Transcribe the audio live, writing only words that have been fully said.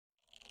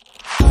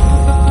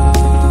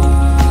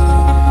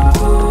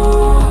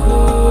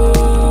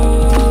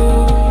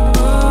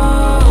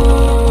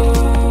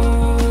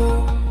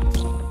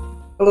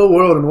Hello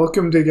world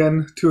and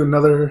again to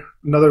another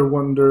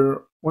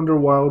Wonder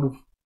Wild.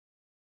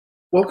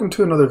 Welcome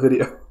to another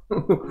video.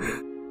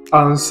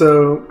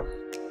 So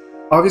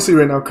obviously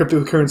right now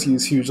cryptocurrency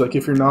is huge. Like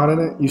if you're not in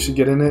it, you should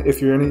get in it.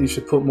 If you're in it, you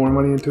should put more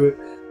money into it.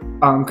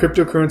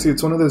 Cryptocurrency,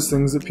 it's one of those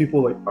things that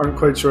people aren't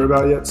quite sure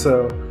about yet.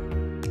 So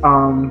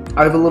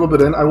I have a little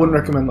bit in. I wouldn't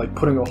recommend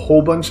putting a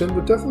whole bunch in,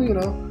 but definitely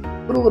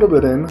put a little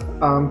bit in.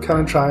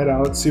 Kind of try it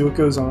out, see what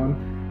goes on,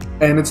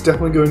 and it's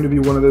definitely going to be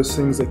one of those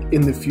things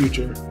in the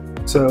future.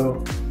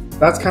 So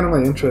that's kind of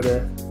my intro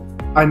there.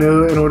 I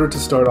know in order to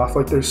start off,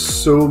 there's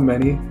so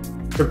many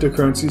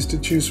cryptocurrencies to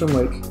choose from.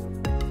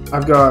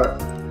 I've got,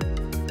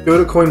 go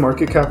to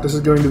CoinMarketCap. This is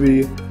going to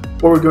be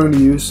what we're going to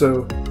use.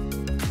 So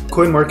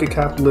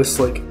CoinMarketCap lists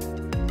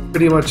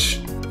pretty much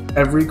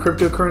every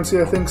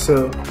cryptocurrency, I think.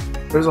 So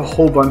there's a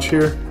whole bunch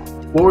here.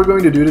 What we're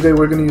going to do today,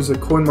 we're going to use a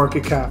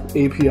CoinMarketCap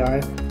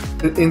API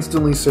to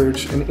instantly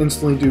search and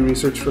instantly do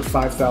research for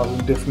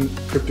 5,000 different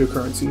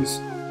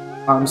cryptocurrencies.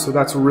 So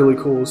that's really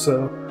cool.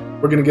 So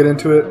we're going to get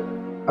into it.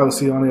 I will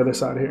see you on the other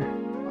side here.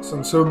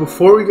 Awesome. So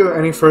before we go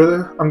any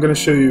further, I'm going to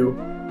show you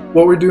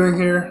what we're doing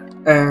here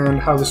and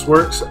how this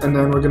works, and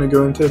then we're going to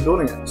go into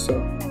building it.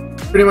 So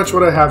pretty much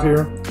what I have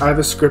here, I have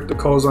a script that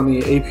calls on the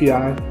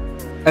API,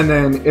 and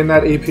then in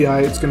that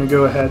API it's going to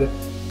go ahead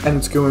and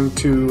it's going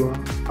to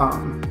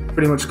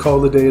pretty much call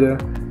the data,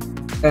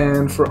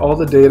 and for all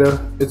the data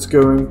it's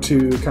going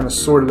to kind of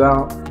sort it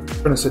out,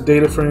 print us a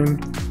data frame.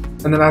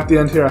 And then at the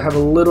end here, I have a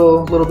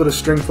little bit of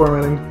string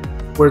formatting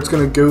where it's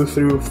going to go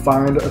through,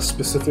 find a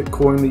specific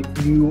coin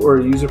that you or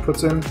a user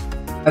puts in,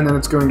 and then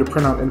it's going to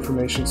print out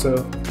information.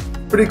 So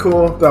pretty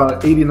cool,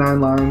 about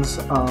 89 lines.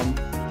 I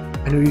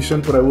know you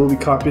shouldn't, but I will be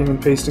copying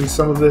and pasting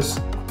some of this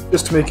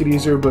just to make it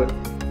easier, but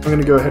I'm going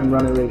to go ahead and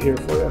run it right here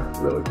for you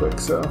really quick.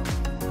 So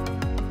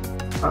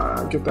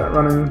get that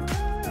running,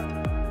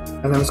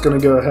 and then it's going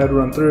to go ahead,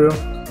 run through,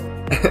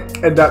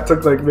 and that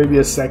took maybe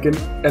a second,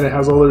 and it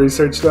has all the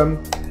research done.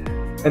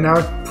 And now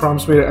it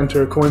prompts me to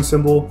enter a coin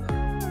symbol,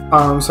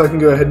 so I can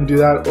go ahead and do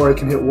that, or I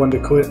can hit 1 to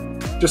quit.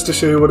 Just to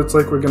show you what it's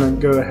like, we're going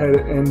to go ahead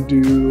and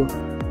do,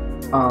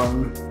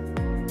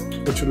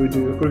 what should we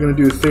do? We're going to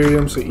do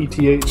Ethereum, so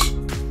ETH,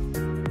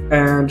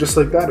 and just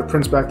like that, it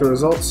prints back the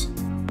results.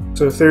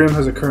 So Ethereum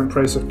has a current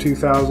price of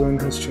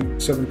 2,000, has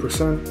changed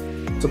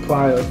 7%,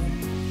 supply of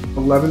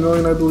 11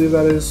 million, I believe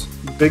that is,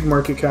 big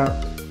market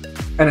cap,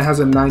 and it has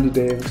a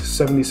 90-day of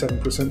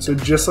 77%. So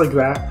just like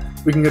that,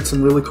 we can get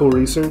some really cool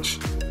research.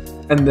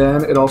 And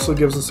then it also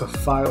gives us a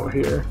file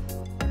here.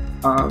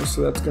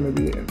 So that's going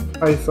to be in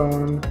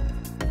Python.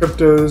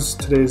 Cryptos,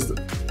 today's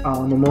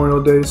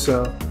Memorial Day,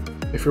 so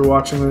if you're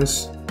watching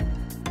this,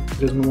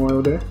 it is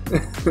Memorial Day.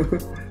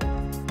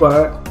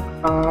 But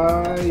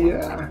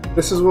yeah,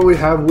 this is what we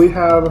have.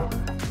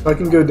 I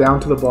can go down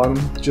to the bottom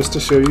just to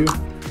show you.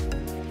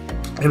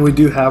 And we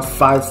do have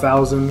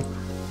 5,000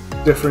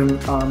 different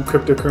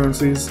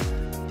cryptocurrencies.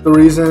 The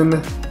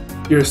reason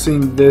you're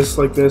seeing this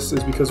like this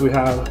is because we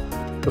have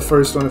the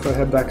first one. If I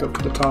head back up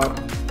to the top,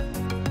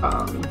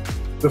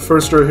 the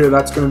first row here,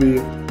 that's going to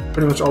be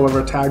pretty much all of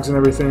our tags and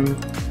everything.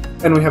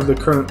 And we have the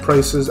current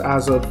prices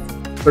as of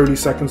 30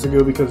 seconds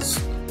ago, because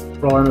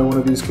for all I know, one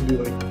of these could be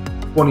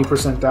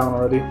 20% down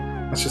already.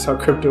 That's just how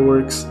crypto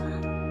works.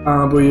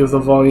 But you have the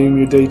volume,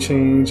 your day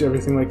change,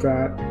 everything like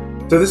that.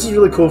 So this is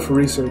really cool for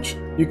research.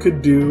 You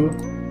could do,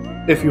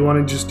 if you want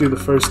to just do the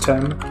first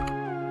 10,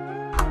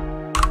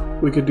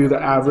 we could do the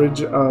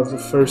average of the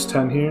first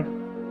 10 here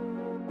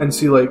and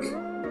see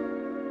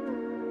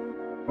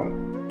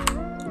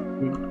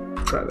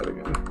try that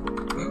again.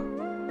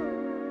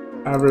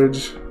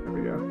 Average, there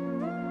we go.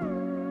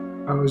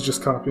 I was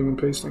just copying and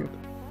pasting it.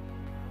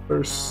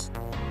 First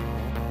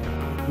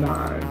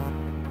 9.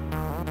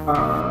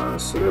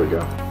 So there we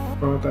go.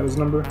 Run with that as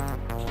number.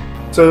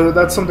 So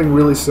that's something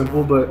really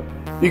simple, but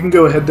you can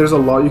go ahead. There's a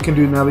lot you can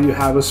do now that you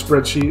have a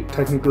spreadsheet,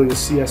 technically a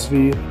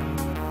CSV,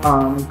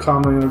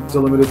 comma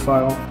delimited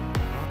file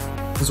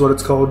is what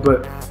it's called,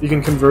 but you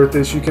can convert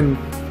this. You can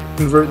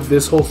convert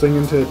this whole thing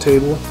into a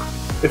table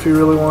if you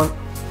really want.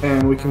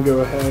 And we can go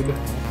ahead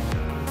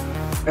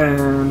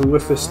and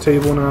with this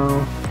table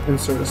now,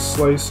 insert a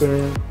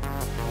slicer,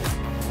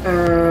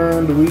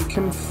 and we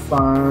can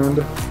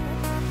find,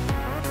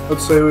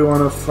 let's say we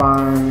want to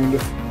find,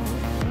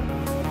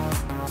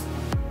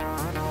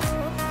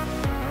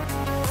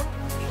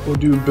 we'll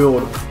do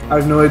build. I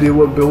have no idea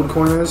what build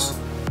coin is,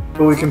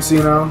 but we can see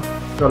now,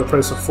 got a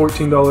price of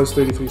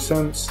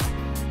 $14.33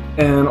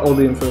 and all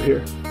the info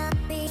here.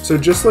 So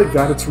just like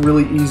that, it's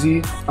really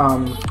easy.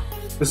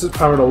 This is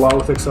powered a lot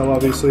with Excel,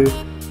 obviously,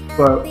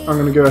 but I'm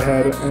going to go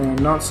ahead and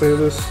not save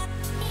this,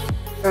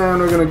 and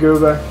we're going to go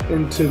back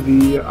into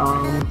the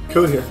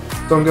code here.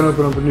 So I'm going to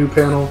open up a new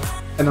panel,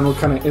 and then we'll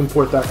kind of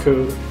import that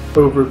code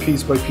over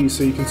piece by piece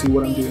so you can see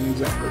what I'm doing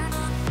exactly.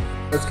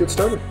 Let's get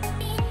started.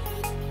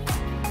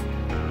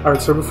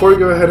 Alright, so before we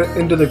go ahead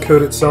into the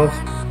code itself,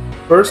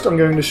 first I'm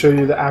going to show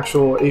you the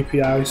actual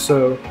API.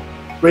 So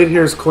right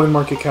here is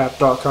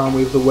coinmarketcap.com.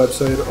 We have the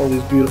website, all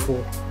these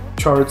beautiful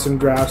charts and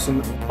graphs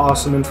and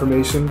awesome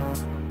information.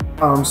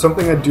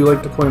 Something I do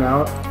like to point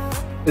out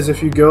is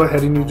if you go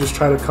ahead and you just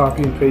try to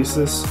copy and paste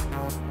this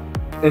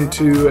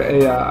into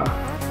a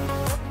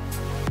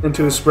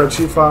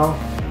spreadsheet file.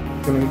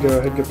 I'm going to go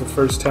ahead and get the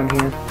first 10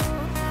 here.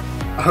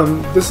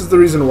 This is the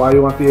reason why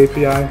you want the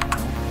API.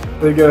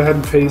 They go ahead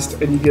and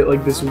paste, and you get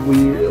like this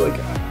weird, like,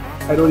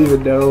 I don't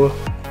even know.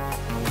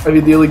 I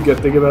mean, the only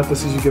good thing about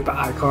this is you get the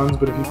icons,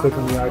 but if you click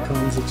on the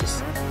icons, it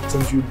just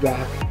sends you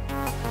back.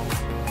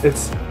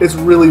 It's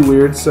really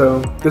weird,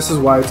 so this is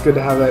why it's good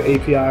to have that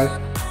API.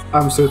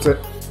 So it's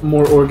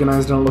more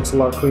organized and it looks a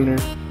lot cleaner.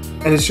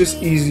 And it's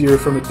just easier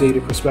from a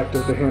data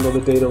perspective to handle the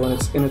data when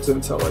it's in its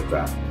intel like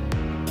that.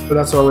 So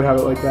that's why we have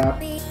it like that.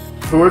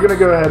 But we're gonna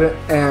go ahead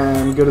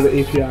and go to the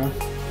API.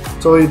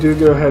 So all you do,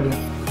 go ahead,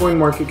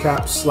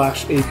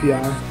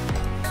 CoinMarketCap/API,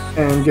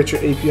 and get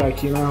your API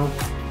key now.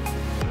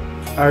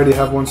 I already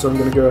have one, so I'm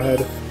gonna go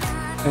ahead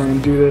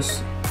and do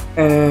this.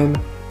 And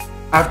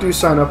after you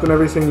sign up and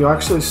everything, you'll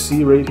actually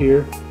see right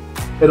here,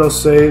 it'll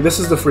say, this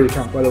is the free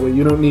account, by the way.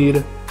 You don't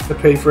need to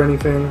pay for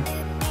anything.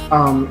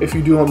 If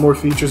you do want more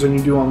features and you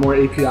do want more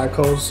API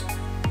calls,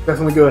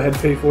 definitely go ahead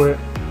and pay for it.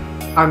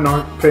 I'm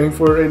not paying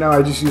for it right now.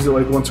 I just use it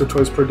like once or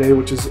twice per day,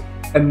 which is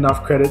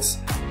enough credits.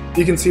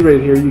 You can see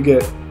right here, you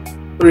get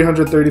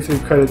 333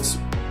 credits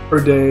per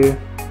day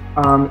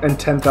and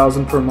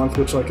 10,000 per month,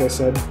 which, like I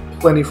said,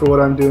 plenty for what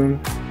I'm doing.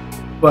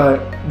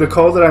 But the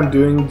call that I'm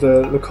doing,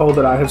 the call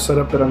that I have set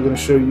up that I'm going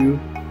to show you,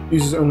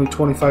 uses only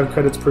 25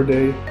 credits per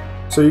day.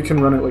 So you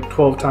can run it like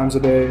 12 times a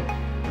day,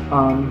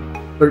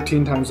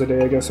 13 times a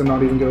day, I guess, and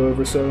not even go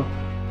over. So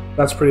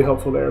that's pretty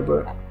helpful there.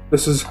 But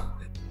this is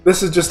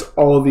just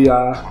all the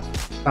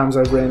times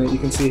I've ran it. You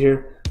can see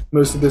here,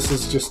 most of this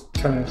is just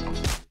kind of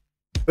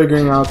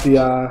figuring out the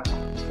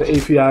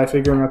API,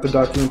 figuring out the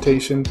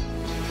documentation.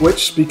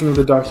 Which, speaking of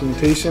the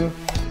documentation,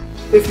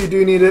 if you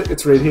do need it,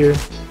 it's right here.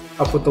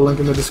 I'll put the link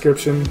in the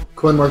description,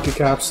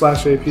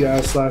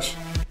 CoinMarketCap/API/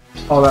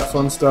 all that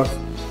fun stuff.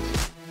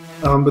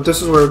 But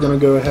this is where we're going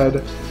to go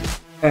ahead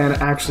and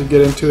actually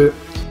get into it.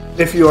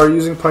 If you are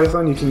using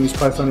Python, you can use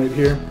Python right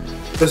here.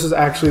 This is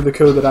actually the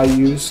code that I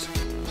used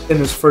in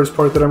this first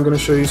part that I'm going to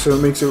show you, so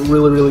it makes it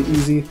really, really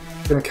easy.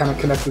 I'm going to kind of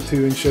connect the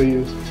two and show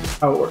you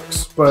how it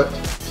works. But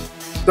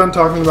done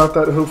talking about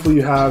that, hopefully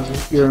you have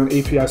your own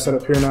API set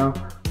up here now.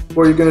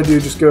 What you're going to do,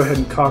 just go ahead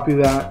and copy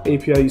that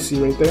API you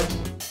see right there.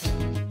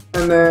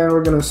 And then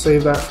we're going to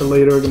save that for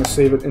later. We're going to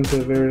save it into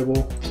a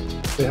variable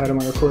they had in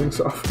my recording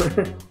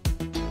software.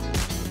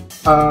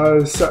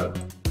 So,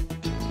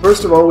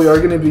 first of all, we are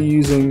going to be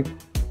using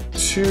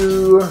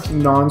two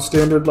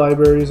non-standard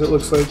libraries, it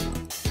looks like,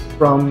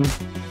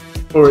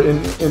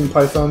 in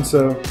Python.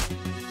 So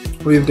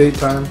we have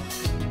datetime,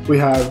 we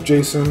have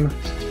JSON,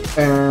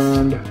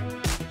 and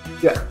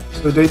yeah,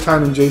 so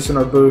datetime and JSON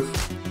are both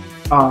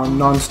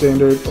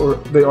non-standard, or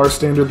they are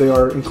standard, they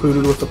are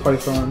included with the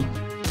Python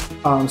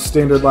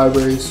standard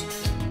libraries.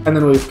 And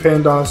then we have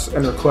pandas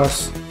and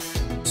requests.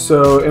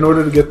 So in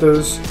order to get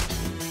those,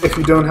 if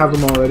you don't have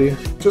them already,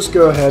 just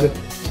go ahead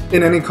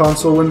in any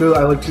console window.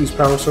 I like to use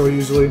PowerShell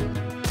usually.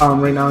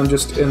 Right now I'm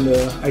just in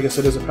the, I guess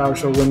it is a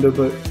PowerShell window,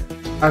 but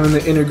I'm in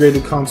the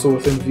integrated console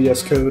within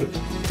VS Code,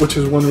 which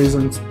is one of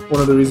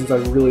the reasons I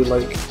really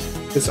like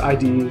this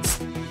IDE. It's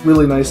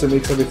really nice, it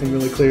makes everything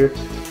really clear,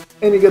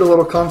 and you get a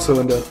little console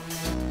window.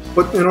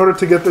 But in order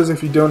to get those,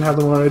 if you don't have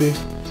them already,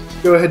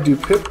 go ahead, do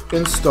pip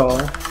install,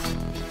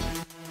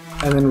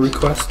 and then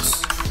requests.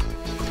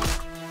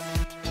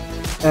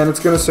 And it's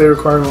going to say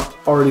requirement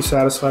already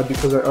satisfied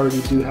because I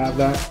already do have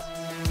that.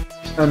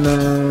 And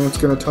then it's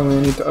going to tell me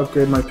I need to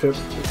upgrade my pip,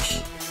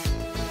 which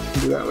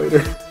I'll do that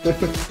later.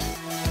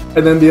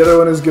 And then the other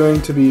one is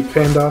going to be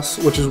pandas,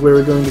 which is where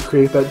we're going to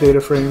create that data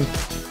frame.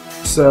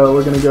 So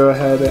we're going to go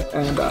ahead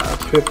and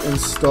pip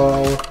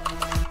install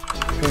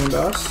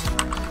pandas.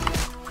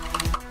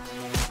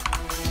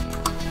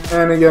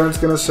 And again, it's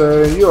going to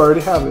say, you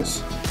already have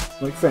this.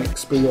 Like,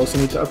 thanks, but you also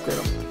need to upgrade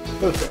them.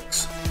 No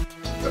thanks.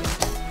 So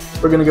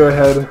we're going to go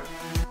ahead,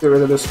 get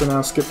rid of this for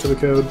now, skip to the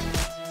code.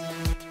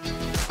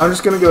 I'm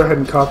just going to go ahead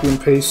and copy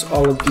and paste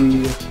all of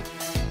the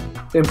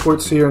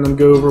imports here and then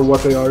go over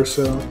what they are.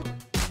 So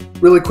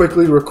really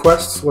quickly,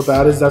 requests, what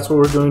that is, that's what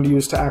we're going to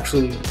use to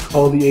actually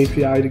call the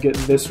API to get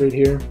this right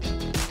here.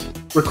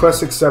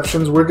 Request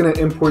exceptions, we're going to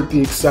import the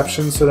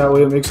exceptions so that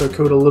way it makes our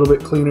code a little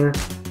bit cleaner.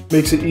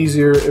 Makes it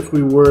easier if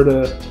we were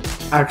to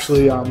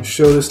actually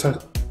show this to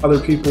other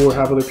people or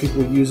have other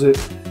people use it.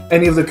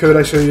 Any of the code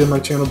I show you in my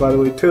channel, by the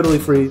way, totally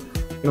free.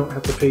 You don't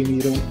have to pay me,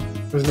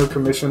 there's no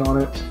commission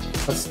on it.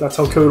 That's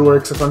how code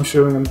works. If I'm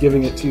showing, I'm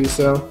giving it to you.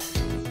 So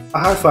a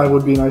high five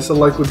would be nice, a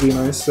like would be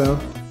nice, so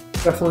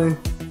definitely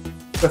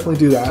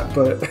do that,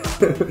 but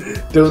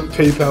don't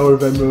PayPal or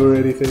Venmo or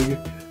anything.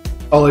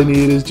 All I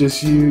need is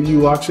just you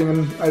watching,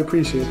 and I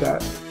appreciate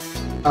that.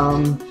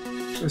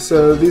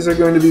 So these are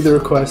going to be the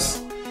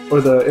requests, or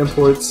the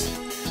imports,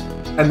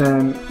 and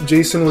then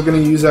JSON, we're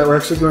going to use that. We're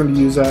actually going to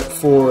use that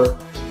to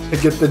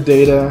get the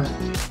data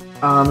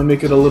and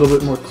make it a little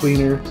bit more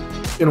cleaner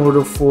in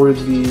order for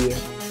the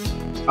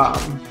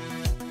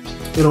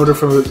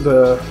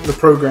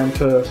program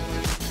to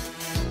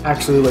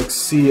actually like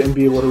see and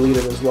be able to read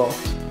it as well.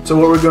 So So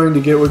what we're going to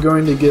get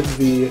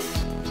the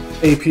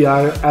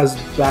API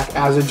back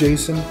as a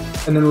JSON,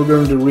 and then we're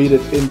going to read it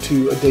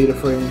into a data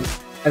frame,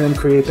 and then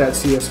create that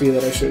CSV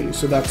that I showed you.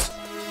 So that's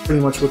pretty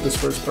much what this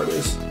first part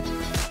is.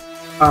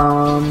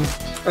 And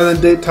then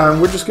date time,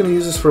 we're just going to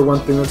use this for one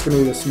thing. That's going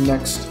to be this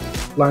next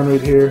line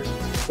right here.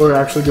 We're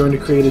actually going to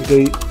create a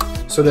date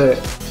so that,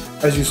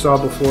 as you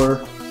saw before,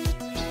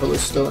 it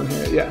was still in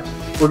here. Yeah,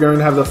 we're going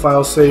to have the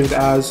file saved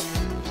as,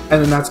 and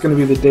then that's going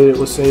to be the date it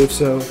was saved.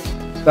 So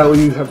that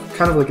way you have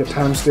kind of like a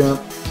timestamp.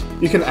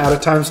 You can add a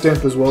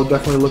timestamp as well.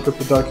 Definitely look up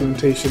the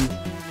documentation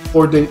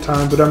for date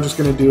time, but I'm just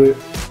going to do it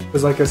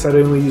because, like I said, I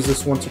only use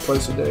this once or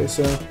twice a day,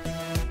 so it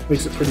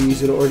makes it pretty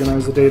easy to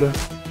organize the data.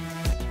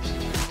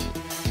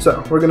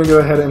 So we're going to go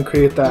ahead and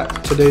create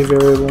that today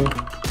variable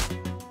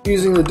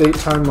using the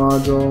datetime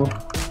module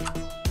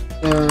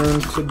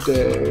and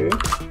today,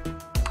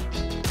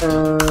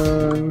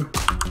 and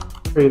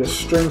create a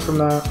string from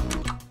that.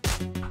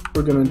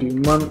 We're going to do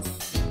month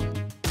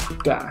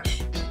dash.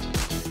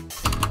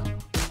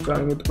 So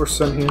I need the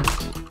percent here,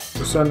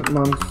 percent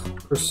month,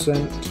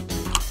 percent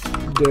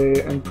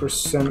day, and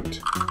percent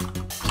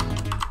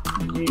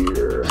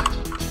year.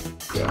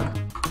 Yeah.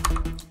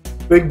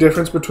 Big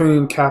difference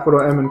between capital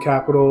M and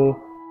capital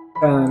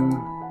and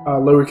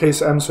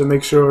lowercase m, so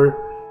make sure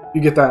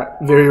you get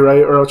that very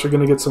right, or else you're going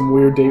to get some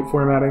weird date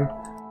formatting.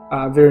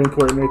 Very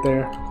important right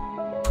there.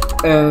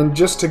 And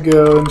just to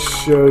go and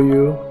show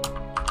you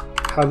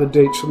how the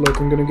date should look,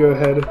 I'm going to go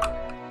ahead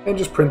and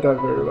just print that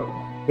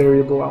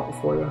variable out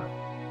for you.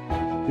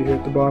 See here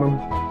at the bottom.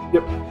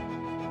 Yep.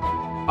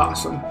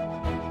 Awesome.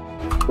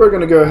 We're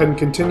going to go ahead and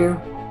continue.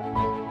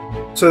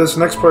 So this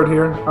next part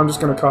here, I'm just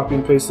going to copy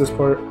and paste this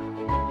part,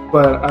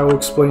 but I will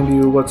explain to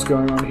you what's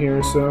going on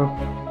here. So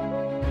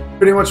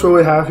pretty much what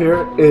we have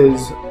here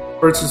is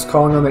first is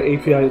calling on the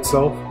API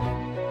itself,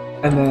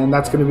 and then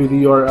that's going to be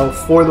the URL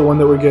for the one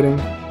that we're getting.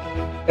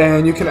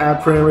 And you can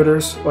add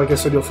parameters. Like I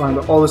said, you'll find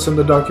all this in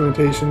the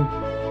documentation,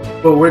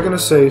 but we're going to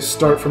say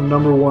start from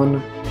number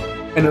 1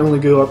 and only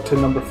go up to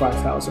number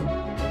 5,000.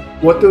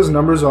 What those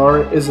numbers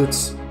are is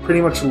it's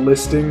pretty much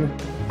listing.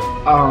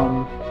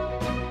 Let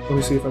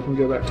me see if I can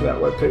go back to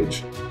that web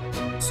page.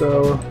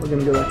 So we're going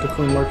to go back to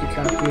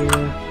CoinMarketCap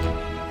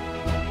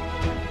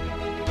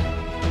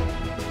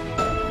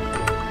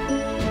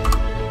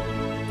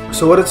here.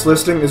 So what it's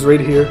listing is right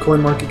here.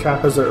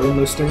 CoinMarketCap has their own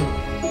listing,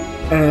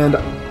 and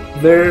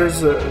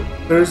there's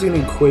an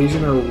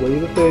equation or a way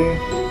that they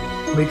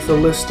make the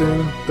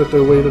listing,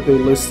 the way that they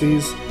list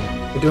these.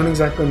 I don't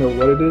exactly know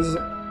what it is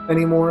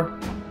anymore.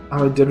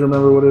 I did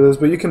remember what it is,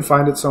 but you can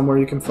find it somewhere.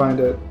 You can find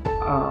it.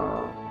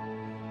 I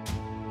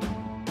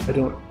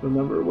don't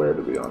remember where,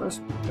 to be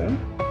honest. Okay.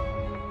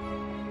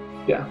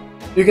 Yeah,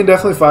 you can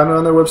definitely find it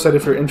on their website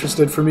if you're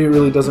interested. For me, it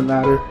really doesn't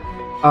matter.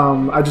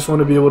 I just want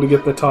to be able to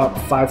get the top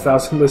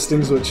 5,000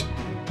 listings, which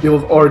you'll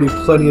have already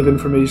plenty of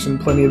information,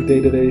 plenty of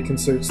data there you can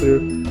search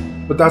through.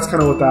 But that's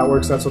kind of what that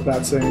works. That's what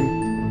that's saying.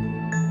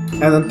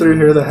 And then through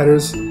here, the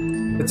headers,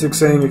 it's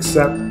saying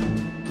accept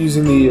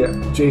using the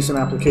JSON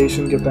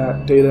application, get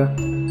that data.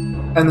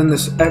 And then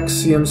this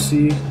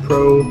XCMC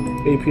Pro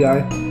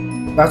API,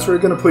 that's where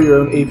you're going to put your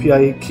own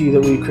API key that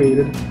we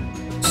created.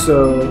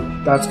 So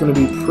that's going to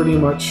be pretty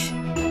much,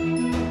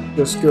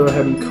 just go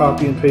ahead and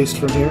copy and paste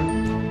from here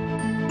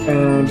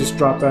and just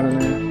drop that in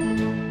there.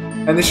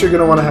 And this you're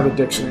going to want to have a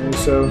dictionary,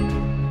 so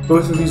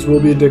both of these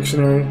will be a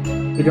dictionary.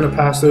 You're going to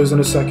pass those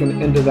in a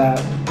second into that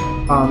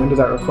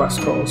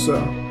request call. So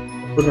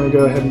we're going to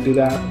go ahead and do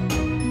that.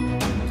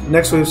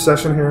 Next we have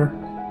session here.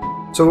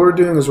 So what we're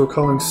doing is we're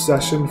calling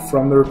session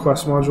from the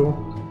request module,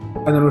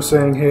 and then we're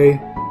saying, hey,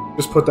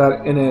 just put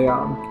that in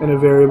a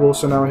variable.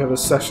 So now we have a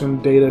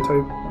session data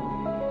type,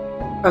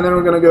 and then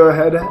we're going to go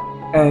ahead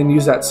and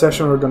use that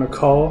session. We're going to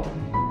call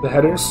the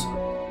headers,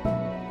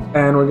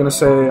 and we're going to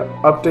say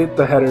update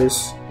the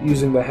headers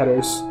using the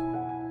headers,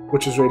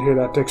 which is right here,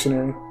 that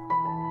dictionary.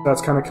 That's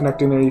kind of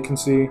connecting there. You can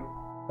see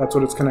that's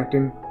what it's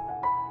connecting.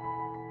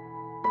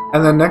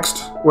 And then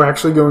next, we're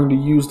actually going to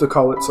use the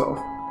call itself.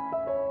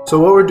 So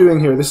what we're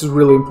doing here, this is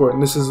really important.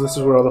 This is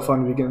where all the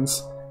fun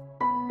begins.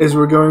 Is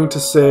we're going to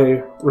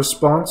say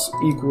response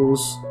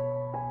equals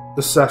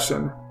the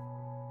session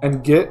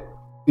and get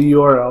the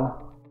URL,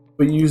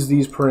 but use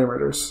these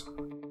parameters.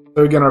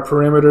 So again, our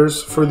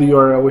parameters for the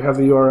URL, we have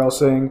the URL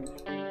saying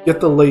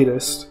get the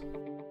latest,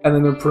 and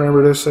then the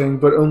parameter saying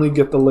but only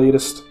get the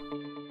latest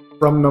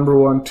from number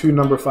 1 to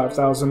number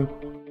 5,000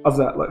 of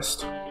that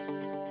list.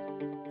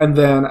 And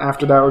then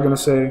after that, we're going to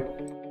say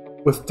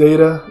with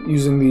data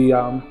using the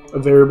a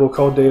variable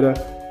called data,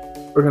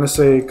 we're going to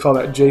say call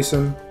that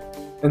JSON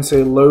and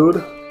say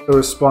load the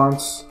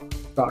response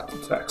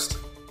doc.text.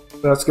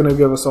 That's going to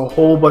give us a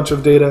whole bunch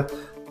of data.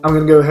 I'm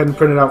going to go ahead and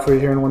print it out for you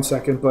here in 1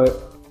 second, but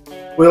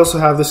we also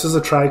have, this is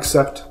a try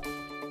except,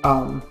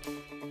 not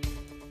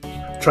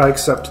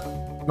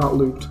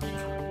looped.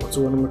 What's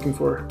the word I'm looking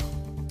for?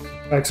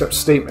 Try except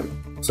statement.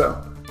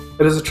 So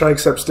it is a try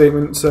except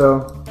statement.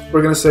 So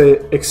we're going to say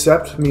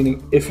except,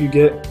 meaning if you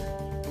get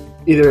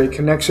either a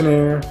connection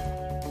error,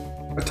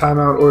 a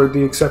timeout, or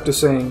the except is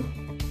saying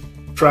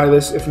try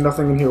this. If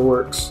nothing in here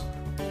works,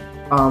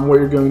 what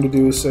you're going to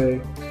do is say,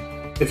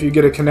 if you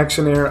get a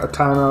connection error, a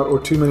timeout, or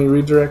too many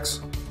redirects,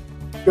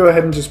 go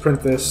ahead and just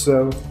print this.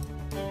 So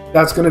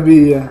that's going to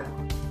be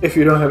if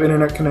you don't have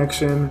internet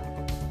connection,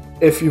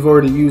 if you've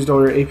already used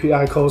all your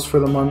API calls for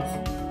the month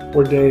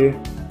or day,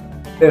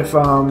 if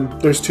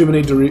there's too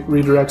many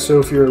redirects,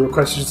 so if your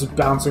request is just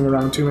bouncing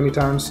around too many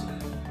times,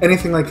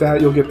 anything like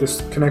that, you'll get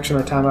this connection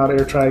or timeout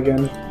error, try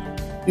again.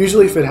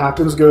 Usually if it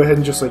happens, go ahead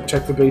and just like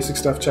check the basic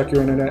stuff, check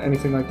your internet,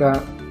 anything like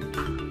that.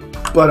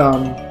 But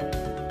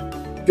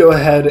go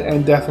ahead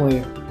and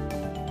definitely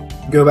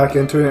go back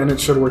into it and it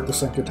should work the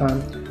second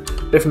time.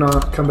 If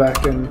not, come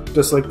back and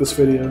just like this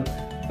video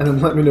and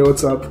then let me know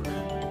what's up.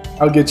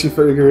 I'll get you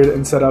figured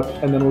and set up,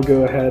 and then we'll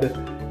go ahead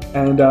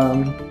and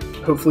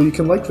hopefully you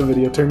can like the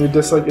video, turn your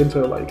dislike into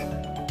a like.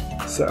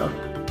 So,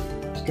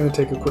 just gonna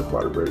take a quick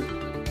water break.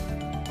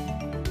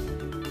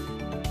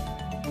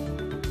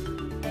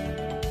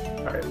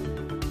 Alright,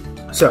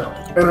 so,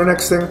 and our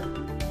next thing,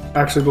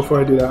 actually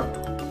before I do that,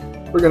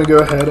 we're gonna go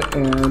ahead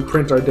and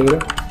print our data.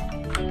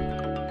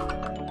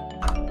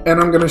 And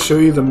I'm gonna show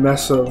you the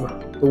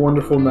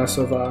wonderful mess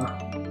of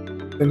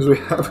things we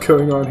have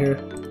going on here.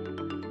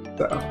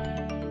 So,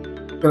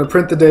 I'm gonna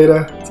print the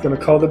data, it's gonna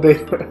call the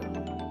data.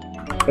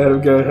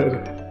 And go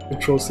ahead,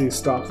 Control-C,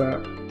 stop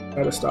that. I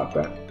had to stop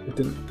that. It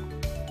didn't.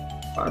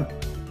 Fine.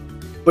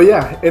 But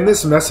yeah, in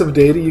this mess of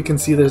data, you can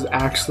see there's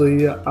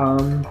actually a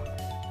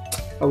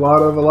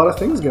lot of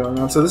things going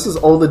on. So this is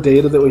all the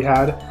data that we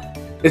had.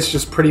 It's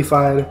just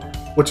prettified,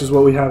 which is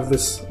what we have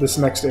this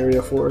next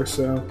area for.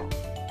 So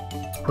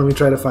let me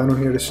try to find one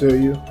here to show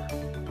you.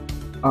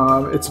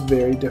 It's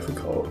very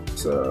difficult.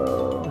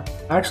 So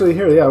actually,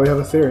 here, yeah, we have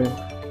Ethereum.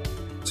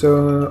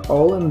 So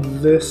all in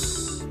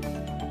this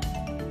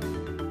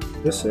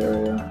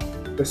area.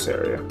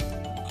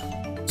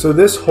 So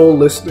this whole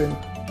listing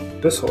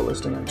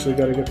actually,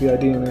 gotta get the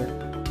ID in there.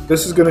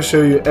 This is gonna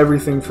show you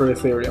everything for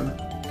Ethereum.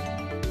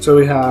 So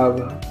we have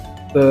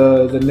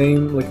the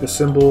name, like the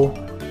symbol,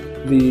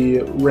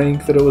 the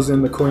rank that it was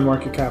in, the coin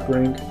market cap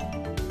rank,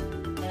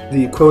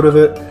 the quote of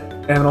it,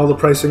 and all the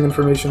pricing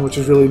information, which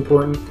is really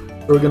important. So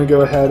we're gonna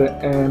go ahead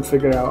and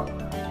figure out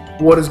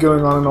what is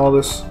going on in all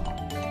this.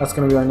 That's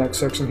gonna be our next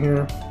section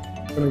here.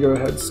 I'm gonna go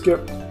ahead and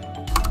skip.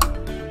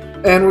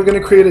 And we're going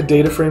to create a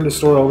data frame to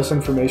store all this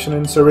information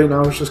in. So right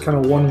now it's just kind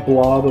of one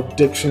blob of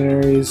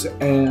dictionaries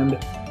and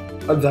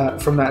that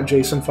from that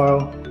JSON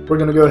file. We're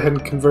going to go ahead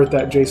and convert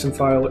that JSON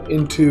file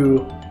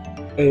into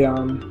a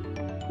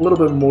little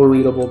bit more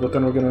readable, but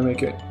then we're going to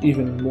make it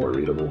even more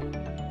readable.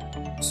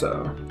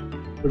 So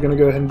we're going to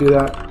go ahead and do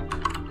that.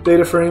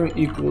 Data frame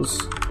equals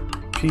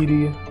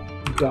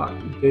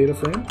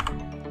pd.dataframe.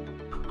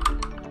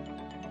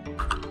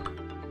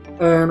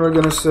 And we're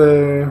going to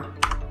say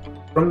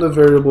from the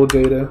variable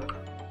data,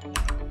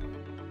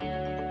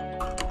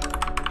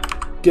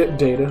 get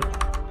data,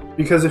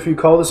 because if you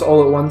call this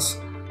all at once,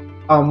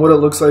 what it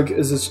looks like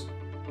is it's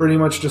pretty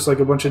much just like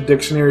a bunch of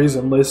dictionaries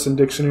and lists and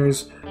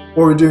dictionaries.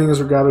 What we're doing is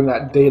we're grabbing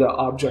that data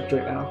object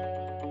right now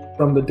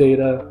from the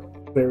data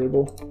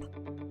variable.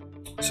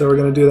 So we're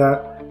going to do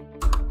that,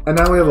 and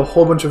now we have a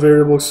whole bunch of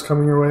variables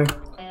coming your way.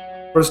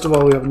 First of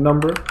all, we have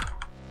number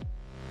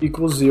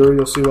equals 0.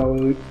 You'll see why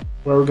we're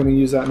going to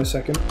use that in a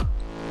second.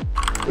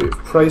 We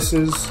have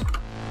prices.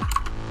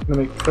 I'm going to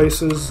make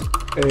prices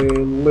a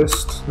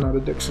list, not a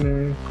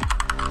dictionary.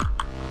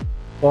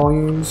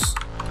 Volumes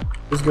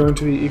is going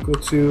to be equal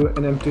to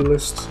an empty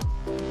list.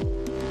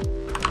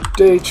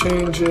 Day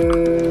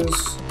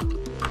changes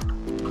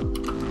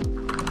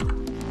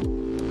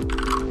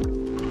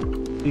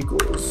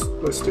equals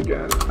list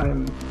again. I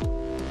am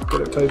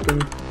good at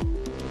typing.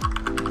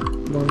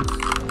 Month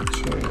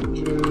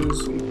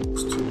changes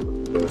equals to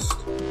list.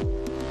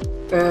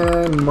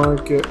 And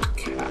market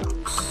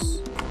caps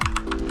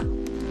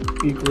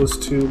equals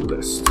to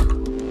list.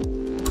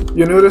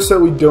 You'll notice that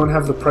we don't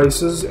have the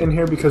prices in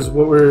here because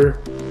let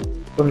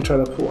me try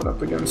to pull it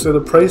up again. So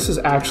the price is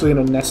actually in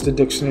a nested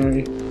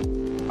dictionary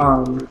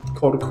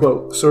called a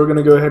quote. So we're going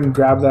to go ahead and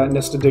grab that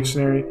nested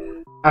dictionary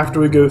after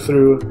we go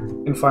through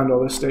and find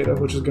all this data,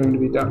 which is going to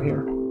be down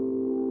here.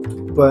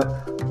 But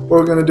what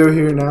we're going to do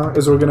here now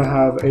is we're going to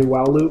have a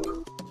while loop.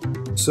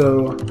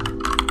 So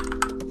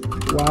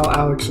while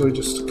I'll actually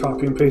just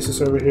copy and paste this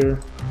over here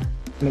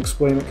and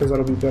explain it because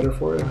that'll be better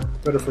for you,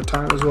 better for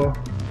time as well.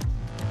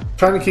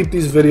 Trying to keep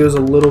these videos a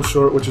little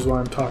short, which is why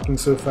I'm talking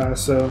so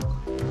fast. So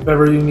if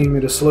ever you need me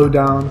to slow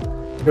down,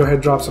 go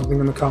ahead, drop something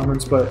in the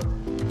comments. But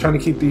I'm trying to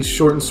keep these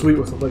short and sweet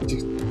with like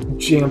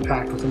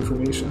jam-packed with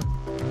information.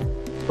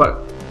 But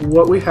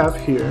what we have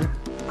here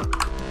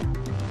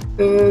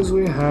is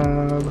we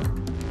have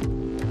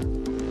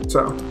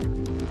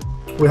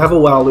a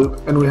while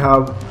loop, and we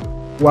have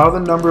while the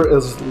number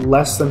is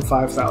less than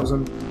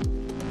 5,000.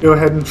 Go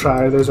ahead and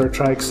try. There's our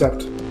try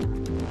except.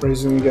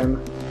 Raising again.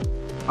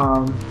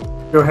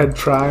 Go ahead,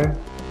 try,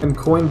 and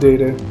coin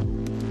data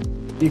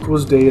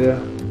equals data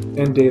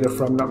and data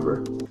from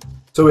number.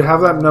 So we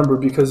have that number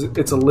because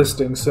it's a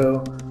listing.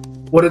 So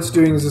what it's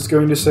doing is it's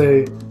going to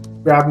say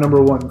grab number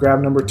 1,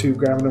 grab number 2,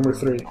 grab number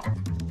 3.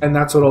 And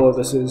that's what all of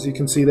this is. You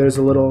can see there's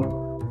a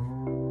little,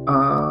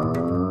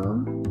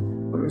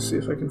 let me see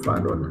if I can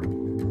find one.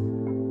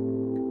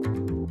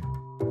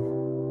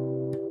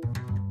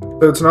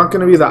 So it's not going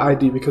to be the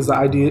ID because the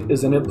ID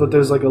is in it, but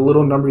there's like a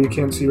little number you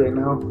can't see right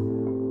now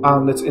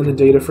that's in the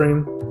data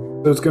frame.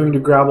 So it's going to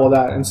grab all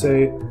that and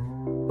say,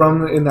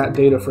 from in that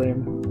data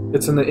frame,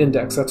 it's in the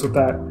index. That's what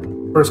that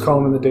first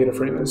column in the data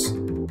frame is.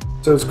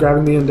 So it's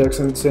grabbing the index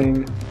and it's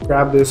saying,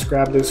 grab this,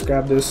 grab this,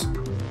 grab this.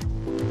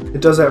 It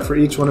does that for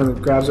each one and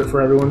it grabs it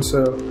for everyone.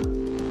 So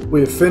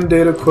we have fin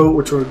data quote,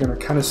 which we're going to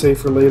kind of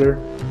save for later.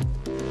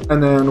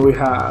 And then we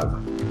have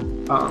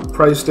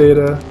price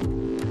data,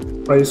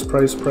 price.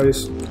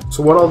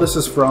 So what all this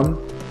is from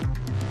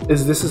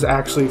is this is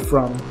actually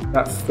from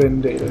that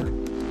fin data.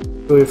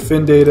 So we have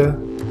fin data,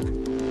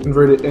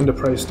 convert it into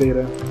price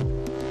data.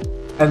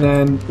 And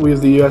then we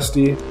have the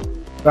USD.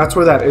 That's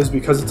where that is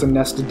because it's a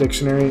nested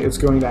dictionary. It's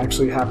going to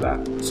actually have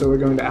that. So we're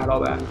going to add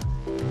all that.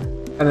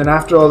 And then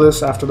after all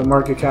this, after the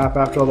market cap,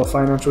 after all the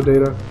financial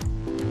data,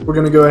 we're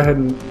going to go ahead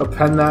and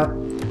append that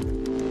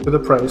to the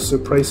price. So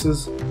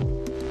prices,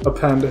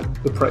 append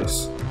the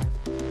price.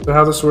 So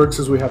how this works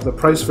is we have the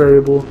price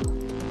variable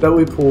that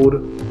we pulled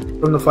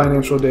from the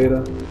financial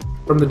data,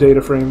 from the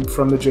data frame,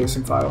 from the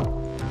JSON file.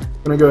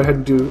 I'm going to go ahead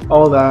and do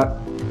all that.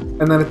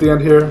 And then at the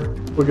end here,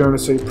 we're going to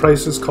say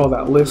prices, call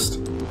that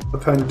list,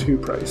 append to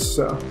price.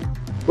 So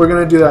we're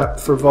going to do that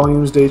for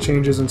volumes, day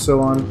changes, and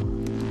so on.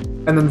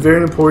 And then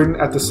very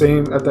important at the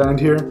end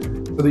here,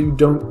 so that you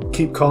don't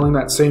keep calling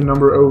that same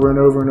number over and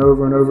over and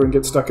over and over and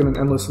get stuck in an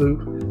endless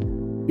loop.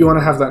 You want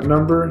to have that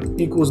number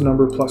equals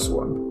number plus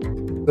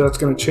 1. So that's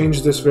going to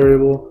change this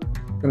variable.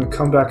 Going to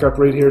come back up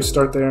right here,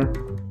 start there,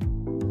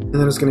 and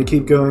then it's going to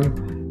keep going.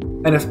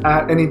 And if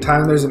at any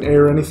time there's an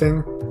error or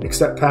anything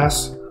except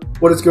pass,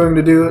 what it's going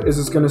to do is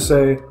it's going to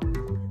say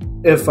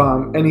if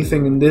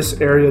anything in this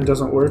area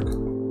doesn't work,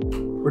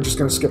 we're just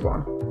going to skip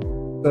on.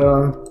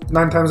 So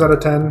 9 times out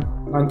of 10,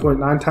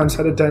 9.9 times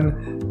out of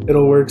 10,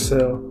 it'll work,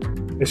 so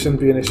it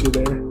shouldn't be an issue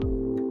there.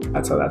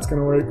 That's how that's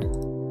going to work.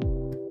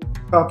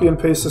 Copy and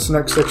paste this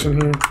next section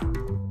here.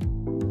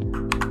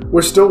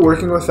 We're still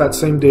working with that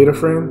same data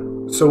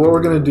frame, so what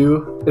we're going to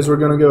do is we're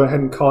going to go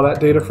ahead and call that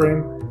data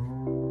frame,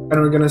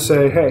 and we're going to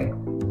say, hey,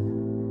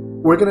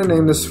 we're going to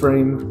name this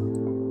frame,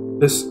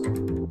 this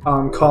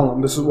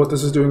column. This is what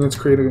this is doing. It's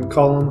creating a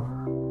column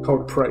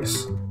called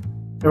price.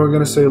 And we're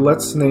going to say,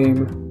 let's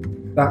name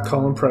that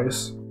column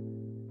price.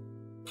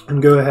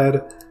 And go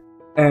ahead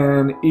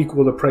and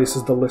equal the price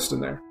as the list in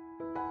there.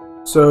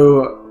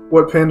 So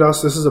what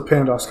pandas, this is a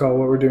pandas call,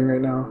 what we're doing right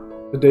now,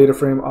 the data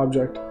frame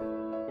object.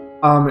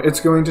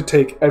 It's going to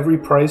take every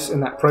price in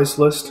that price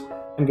list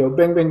and go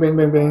bang, bang, bang,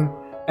 bang, bang,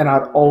 and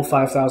add all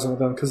 5,000 of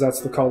them because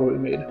that's the call that we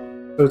made.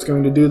 So it's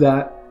going to do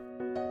that.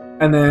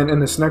 And then in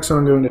this next one,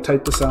 I'm going to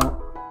type this out.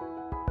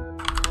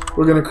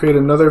 We're going to create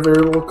another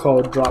variable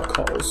called drop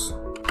calls.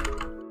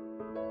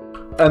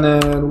 And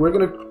then we're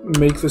going to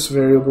make this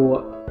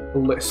variable a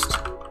list.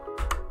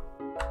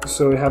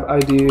 So we have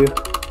ID.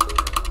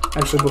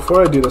 Actually,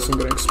 before I do this, I'm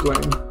going to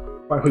explain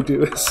why we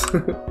do this.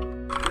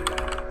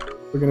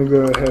 We're going to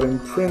go ahead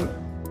and print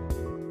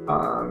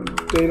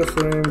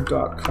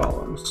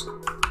dataframe.columns.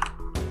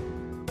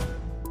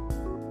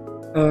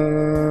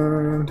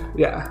 And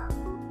yeah.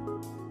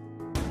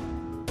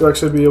 You'll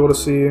actually be able to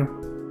see,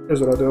 here's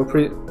what I'll do. I'll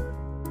print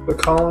the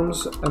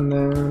columns and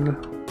then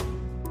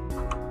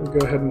we'll go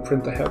ahead and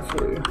print the head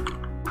for you.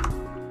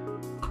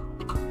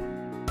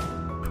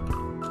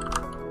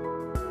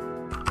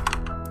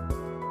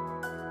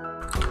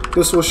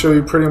 This will show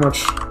you pretty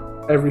much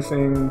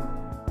everything.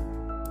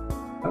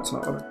 That's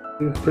not what I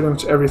do. Pretty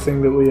much everything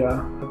that we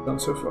have done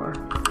so far.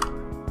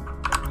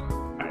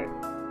 Alright.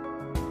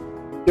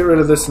 Get rid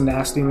of this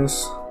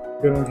nastiness.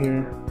 Go down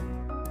here.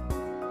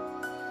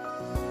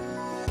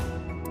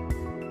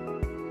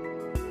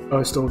 Oh,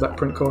 I still have that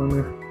print call in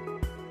there.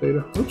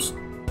 Data. Oops.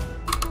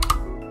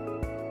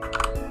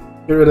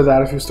 Get rid of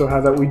that if you still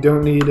have that. We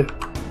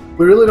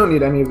really don't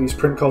need any of these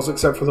print calls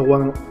except for the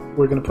one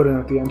we're going to put in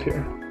at the end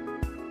here.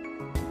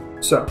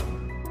 So,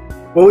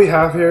 what we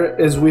have here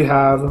is we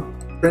have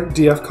print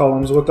df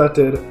columns. What that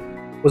did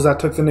was that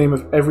took the name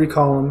of every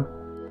column,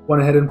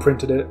 went ahead and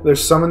printed it.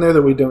 There's some in there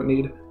that we don't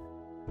need.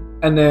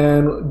 And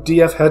then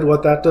df head,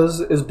 what that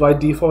does is by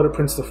default it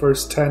prints the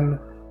first 10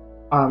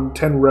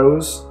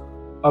 rows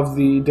of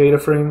the data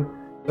frame.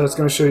 That's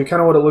going to show you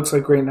kind of what it looks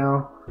like right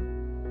now.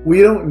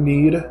 We don't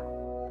need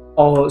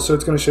all, so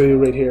it's going to show you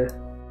right here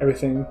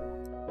everything.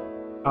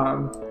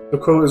 The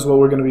quote is what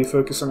we're going to be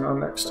focusing on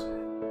next.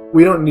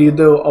 We don't need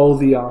though all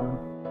the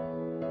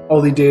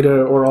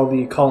data or all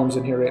the columns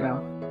in here right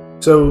now.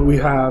 So we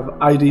have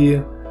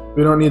ID.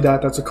 We don't need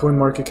that. That's a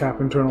CoinMarketCap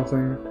internal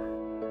thing.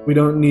 We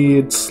don't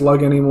need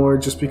slug anymore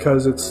just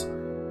because it's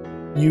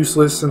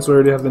useless since we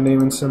already have the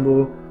name and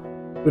symbol.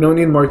 We don't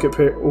need market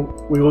pair.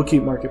 We will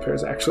keep market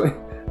pairs actually.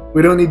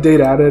 We don't need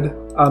date added.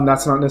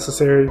 That's not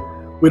necessary.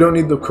 We don't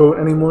need the quote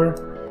anymore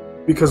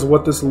because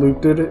what this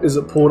loop did is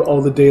it pulled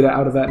all the data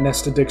out of that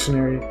nested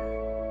dictionary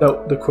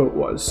that the quote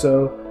was.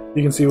 So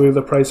you can see we have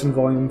the price and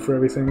volume for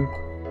everything.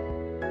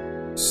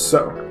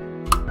 So,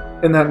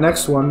 in that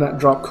next one, that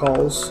drop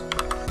calls,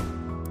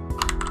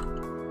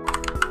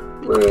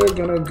 we're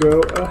gonna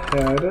go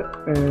ahead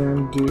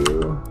and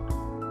do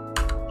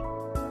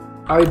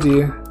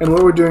ID. And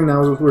what we're doing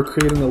now is we're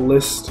creating a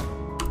list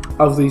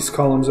of these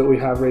columns that we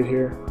have right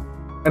here.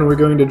 And we're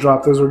going to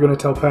drop those. We're going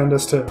to tell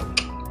Pandas to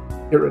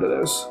get rid of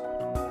those.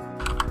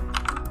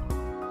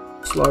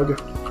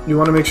 Slug. You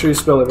want to make sure you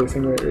spell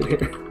everything right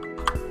here,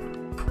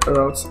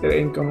 or else it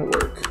ain't gonna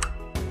work.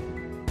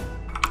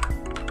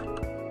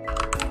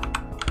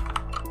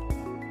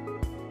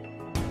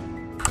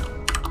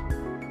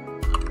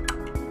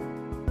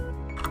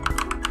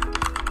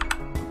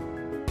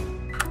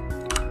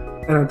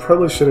 And I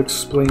probably should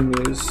explain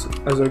these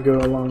as I go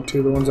along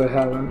too, the ones I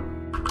haven't.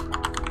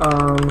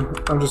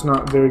 I'm just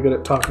not very good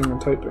at talking and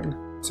typing at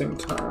the same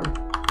time.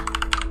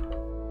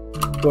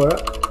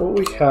 But what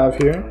we have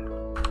here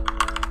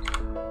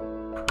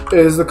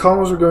is the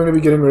columns we're going to be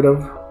getting rid of.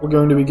 We're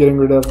going to be getting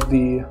rid of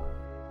the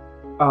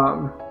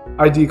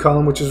ID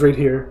column, which is right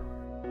here.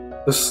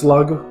 The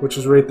slug, which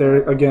is right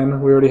there.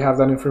 Again, we already have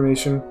that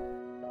information.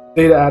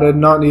 Data added,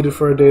 not needed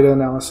for our data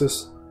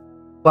analysis.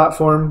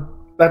 Platform,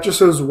 that just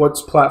shows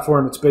what's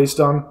platform it's based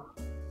on.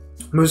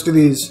 Most of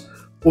these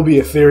will be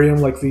Ethereum,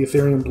 like the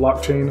Ethereum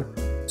blockchain.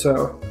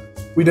 So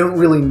we don't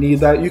really need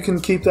that. You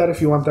can keep that if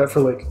you want that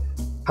for like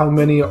how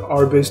many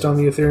are based on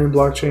the Ethereum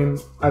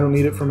blockchain. I don't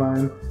need it for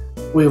mine.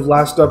 We have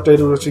last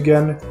updated, which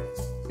again,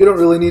 you don't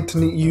really need to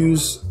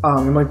use.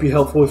 It might be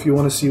helpful if you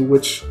want to see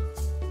which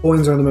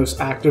coins are the most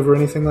active or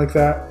anything like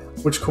that,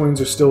 which coins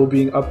are still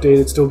being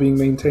updated, still being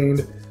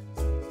maintained.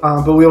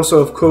 But we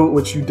also have quote,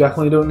 which you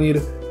definitely don't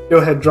need. Go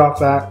ahead, drop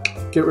that,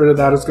 get rid of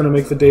that. It's going to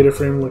make the data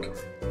frame look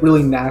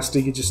really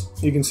nasty.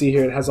 You can see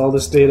here it has all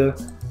this data,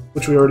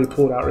 which we already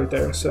pulled out right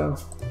there. So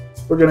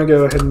we're going to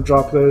go ahead and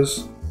drop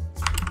those.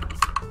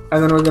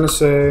 And then we're going to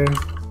say,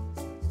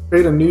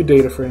 create a new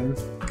data frame.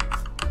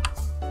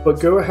 But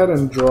go ahead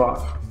and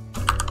drop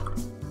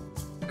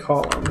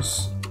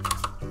columns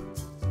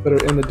that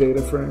are in the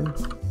data frame.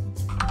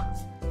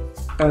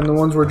 And the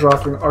ones we're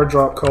dropping are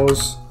drop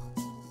calls.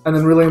 And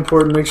then really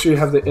important, make sure you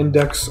have the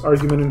index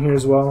argument in here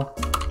as well,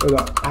 or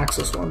the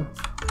axis one.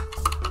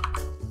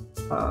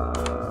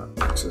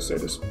 Axis, there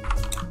it is.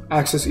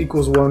 Axis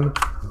equals 1.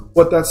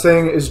 What that's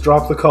saying is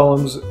drop the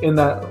columns in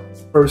that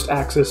first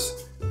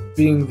axis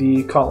being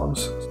the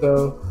columns.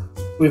 So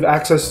we have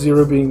axis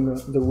 0 being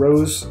the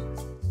rows,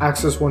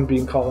 axis 1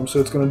 being columns, so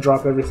it's going to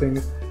drop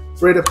everything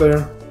right up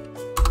there.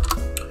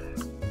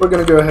 We're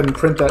going to go ahead and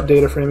print that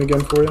data frame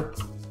again for you.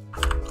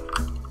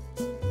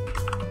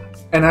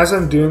 And as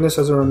I'm doing this,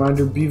 as a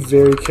reminder, be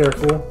very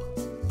careful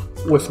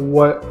with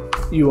what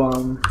you're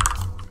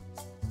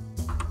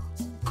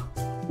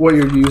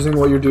using,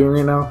 what you're doing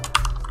right now,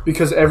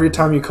 because every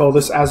time you call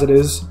this as it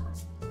is,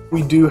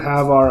 we do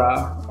have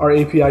our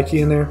API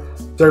key in there.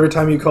 So every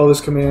time you call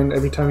this command,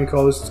 every time you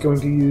call this, it's going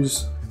to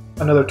use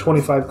another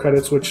 25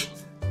 credits, which,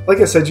 like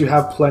I said, you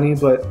have plenty,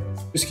 but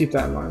just keep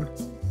that in mind.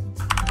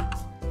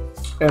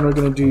 And we're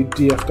going to do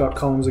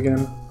df.columns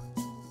again.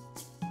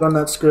 Run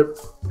that script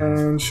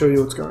and show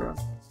you what's going on.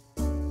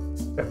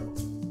 Okay.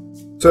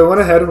 So I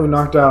went ahead and we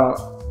knocked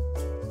out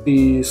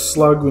the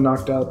slug, we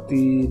knocked out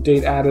the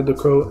date added, the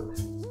quote,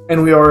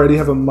 and we already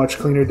have a much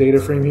cleaner data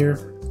frame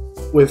here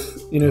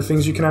with, you know,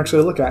 things you can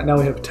actually look at. Now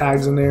we have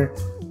tags in there.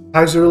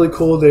 Tags are really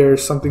cool. They're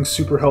something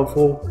super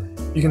helpful.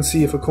 You can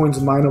see if a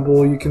coin's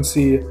mineable, you can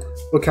see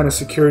what kind of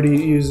security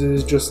it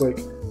uses, just like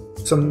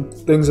some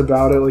things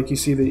about it, like you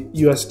see the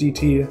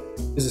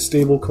USDT is a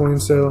stable coin.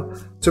 So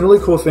some really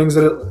cool things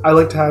that I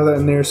like to have that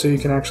in there, so you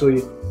can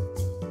actually,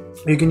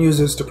 you can use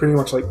this to pretty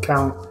much like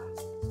count,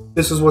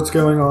 this is what's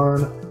going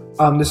on,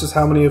 this is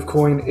how many of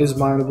coin is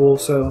mineable,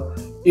 so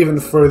even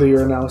further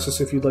your analysis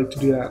if you'd like to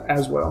do that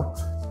as well.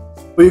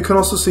 But you can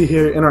also see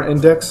here in our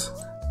index,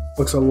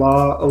 looks a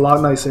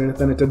lot nicer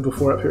than it did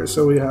before up here.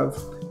 So we have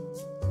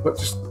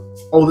just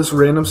all this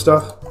random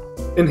stuff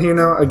in here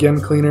now,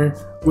 again cleaner.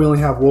 We only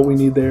have what we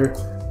need there,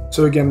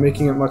 so again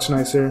making it much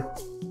nicer.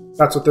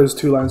 That's what those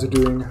two lines are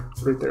doing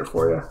right there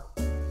for you.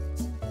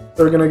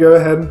 So we're gonna go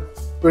ahead,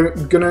 we're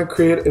gonna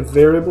create a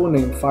variable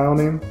named file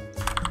name.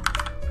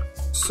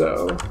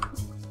 So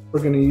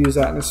we're gonna use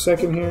that in a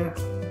second here.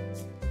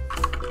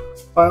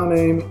 File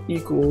name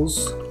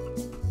equals,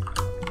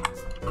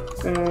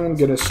 and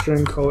get a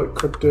string, call it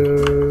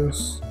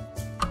cryptos,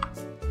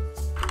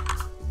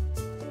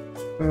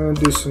 and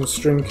do some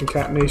string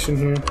concatenation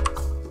here.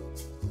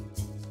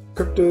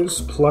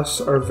 Cryptos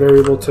plus our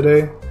variable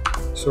today,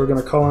 so we're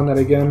going to call on that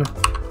again.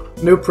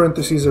 No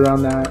parentheses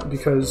around that,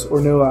 because, or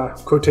no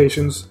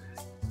quotations,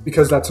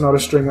 because that's not a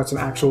string, that's an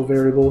actual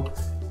variable.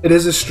 It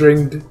is a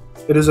string,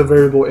 it is a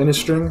variable in a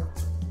string,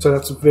 so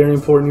that's very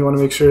important. You want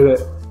to make sure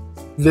that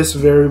this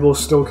variable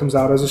still comes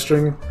out as a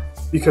string,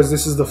 because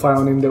this is the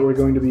file name that we're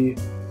going to be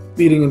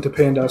feeding into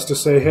Pandas to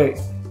say, hey,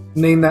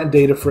 name that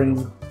data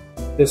frame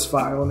this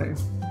file name.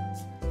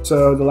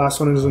 So the last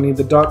one is we need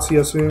the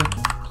 .csv.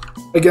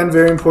 Again,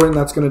 very important,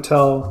 that's going to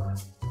tell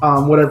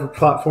whatever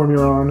platform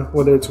you're on,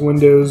 whether it's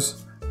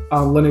Windows,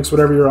 Linux,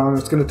 whatever you're on,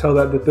 it's going to tell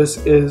that this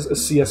is a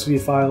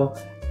CSV file.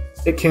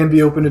 It can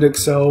be opened in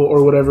Excel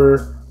or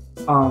whatever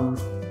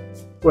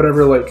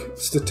like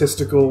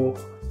statistical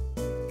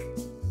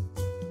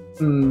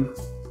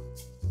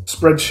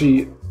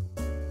spreadsheet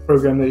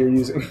program that you're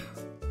using.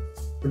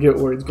 Forget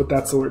words, but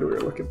that's the word we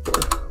were looking for.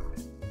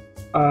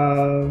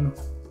 So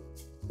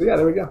yeah,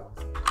 there we go.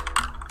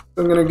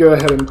 So I'm going to go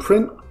ahead and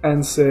print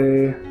and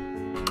say,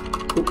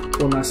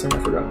 one last thing I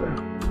forgot there.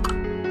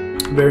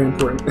 Very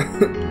important.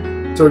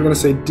 So we're going to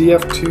say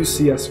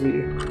df2csv.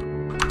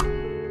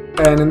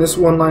 And in this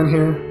one line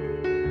here,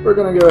 we're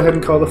going to go ahead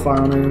and call the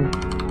file name.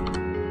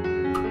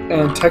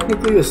 And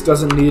technically this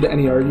doesn't need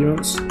any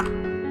arguments,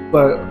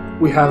 but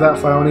we have that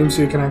file name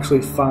so you can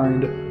actually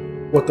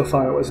find what the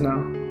file is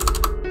now.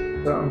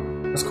 So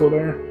that's cool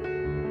there.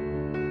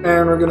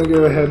 And we're going to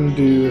go ahead and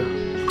do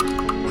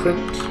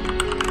print.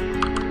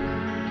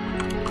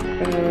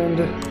 And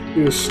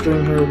do a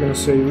string here. We're going to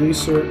say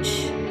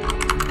research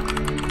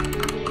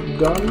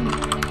done.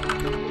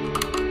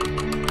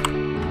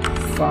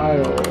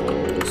 File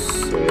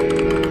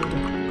saved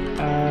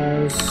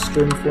as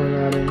string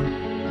formatting.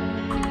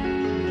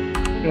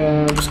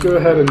 And just go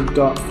ahead and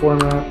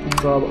 .format and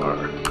drop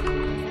our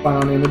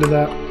file name into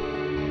that.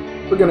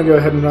 We're going to go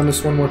ahead and run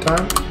this one more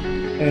time.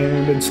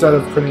 And instead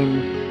of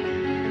printing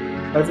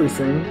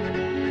everything,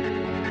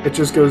 it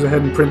just goes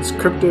ahead and prints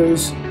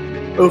cryptos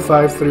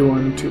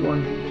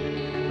 053121.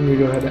 And we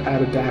go ahead and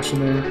add a dash in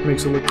there,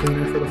 makes it look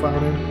cleaner for the file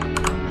name.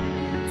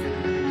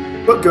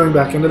 But going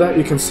back into that,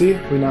 you can see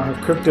we now have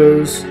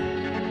cryptos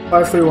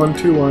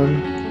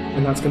 53121,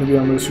 and that's going to be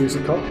our most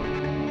recent call.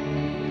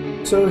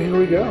 So here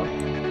we go.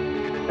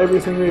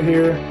 Everything right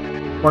here,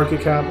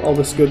 market cap, all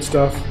this good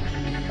stuff.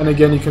 And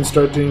again, you can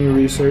start doing your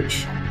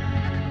research.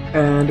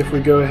 And if we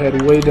go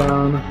ahead way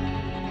down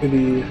to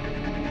the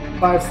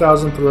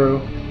 5,000th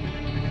row,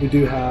 we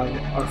do have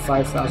our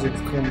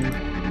 5,000th coin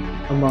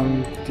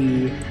among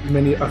the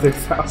many other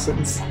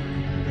thousands.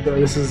 So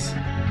this is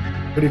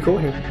pretty cool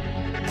here.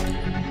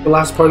 The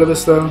last part of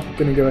this though, I'm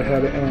going to go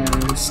ahead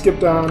and skip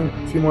down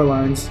a few more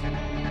lines.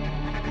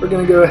 We're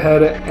going to go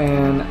ahead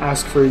and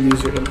ask for a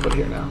user input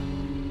here now.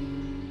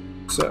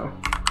 So,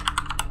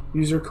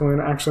 user coin,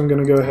 actually I'm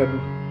going to go ahead and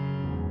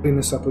clean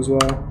this up as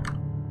well.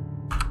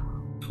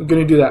 I'm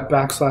going to do that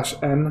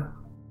 \n,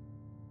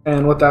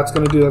 and what that's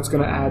going to do, that's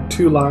going to add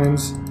 2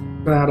 lines. It's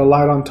going to add a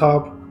line on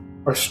top,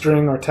 our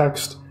string, our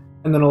text,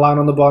 and then a line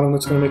on the bottom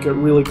that's going to make it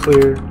really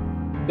clear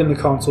in the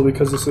console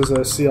because this is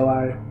a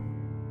CLI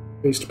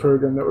based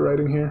program that we're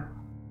writing here.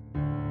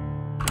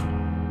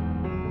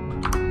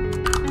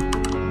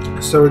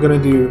 So we're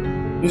going to do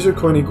user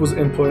coin equals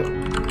input,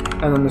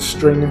 and then the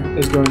string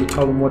is going to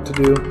tell them what to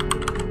do.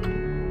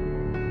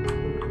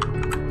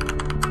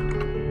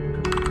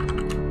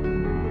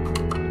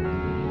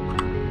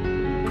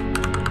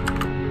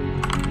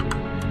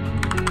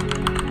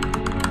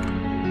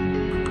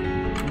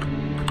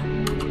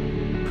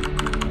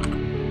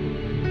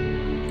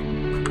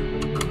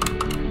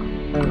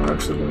 And we're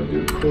actually going to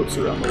do quotes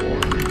around the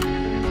one.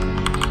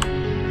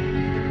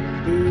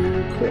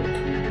 Do click.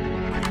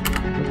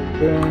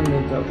 There,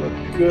 make that look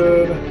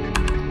good.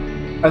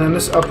 And then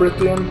this upper at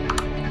the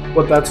end,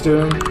 what that's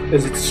doing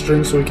is it's a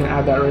string, so we can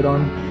add that right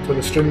on to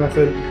the string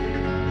method.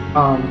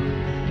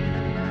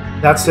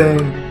 That's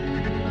saying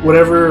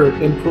whatever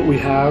input we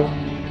have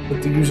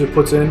that the user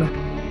puts in,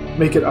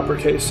 make it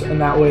uppercase, and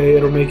that way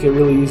it'll make it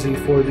really easy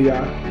for the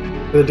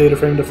data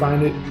frame to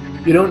find it.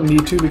 You don't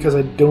need to because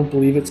I don't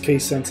believe it's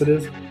case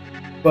sensitive,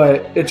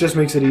 but it just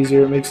makes it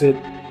easier. It makes it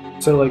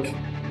so like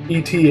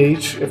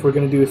ETH, if we're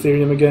going to do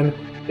Ethereum again,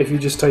 if you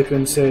just type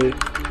in, say,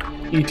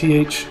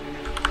 ETH,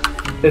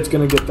 it's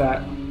going to get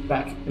that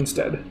back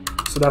instead.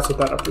 So that's what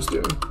that upper's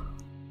doing.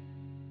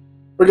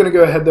 We're going to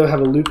go ahead though,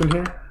 have a loop in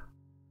here,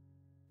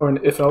 or an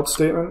if-else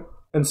statement,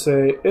 and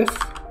say if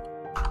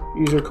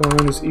user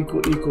coin is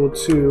equal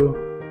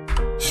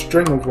to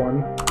string of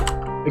 1.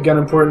 Again,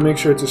 important, make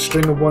sure it's a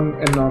string of 1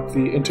 and not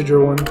the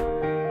integer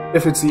 1.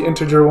 If it's the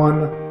integer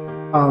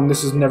 1,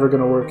 this is never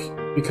going to work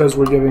because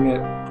we're giving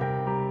it,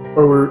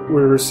 or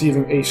we're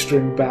receiving a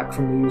string back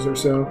from the user.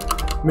 So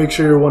make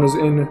sure your 1 is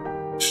in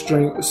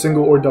string,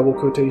 single or double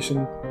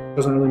quotation.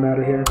 Doesn't really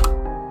matter here.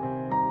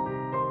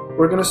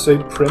 We're going to say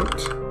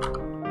print.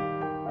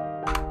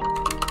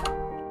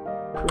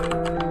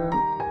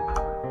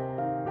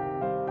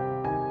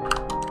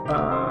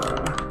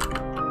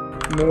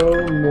 No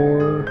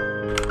more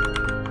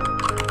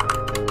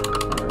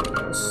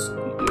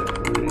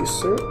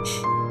research,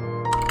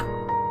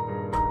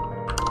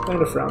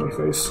 and a frowny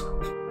face.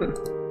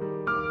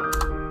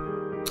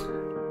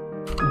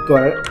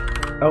 But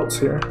else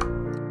here,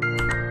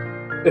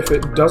 if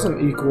it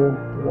doesn't equal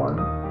 1,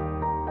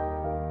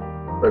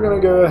 we're going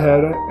to go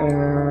ahead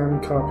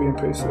and copy and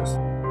paste this.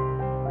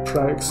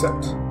 Try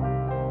accept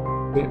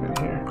statement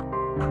here.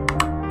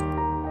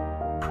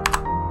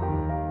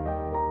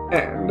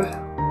 And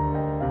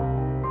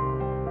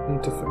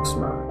need to fix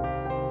my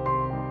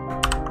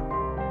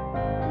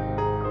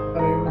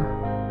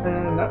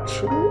and that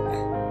should work.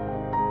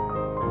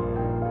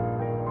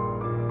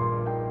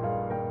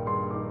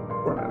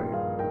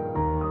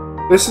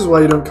 This is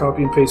why you don't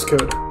copy and paste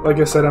code. Like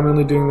I said, I'm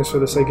only doing this for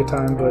the sake of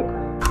time, but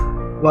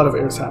a lot of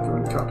errors happen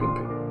when you copy and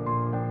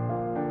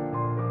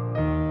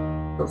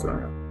paste.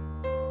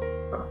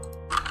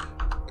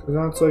 So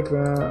that's like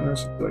that, and that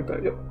should be like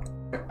that, yep.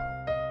 Okay.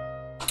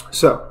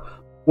 So,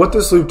 what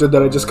this loop did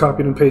that I just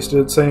copied and pasted,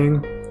 it's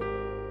saying,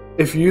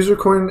 if user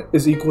coin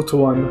is equal to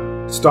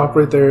 1, stop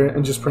right there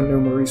and just print no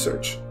more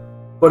research.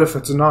 But if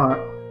it's not,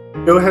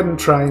 go ahead and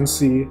try and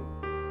see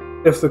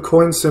if the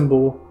coin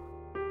symbol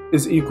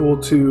is equal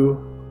to,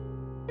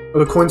 or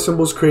the coin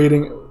symbol is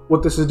creating,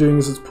 what this is doing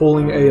is it's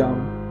pulling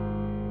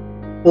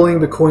pulling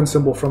the coin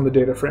symbol from the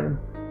data frame.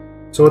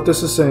 So what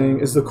this is saying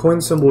is the coin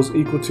symbol is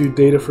equal to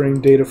data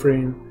frame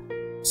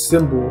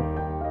symbol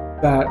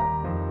that,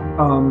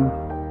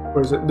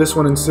 where is it? This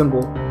one in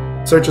symbol.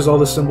 Searches all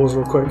the symbols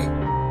real quick.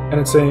 And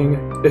it's saying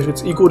if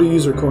it's equal to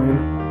user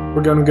coin,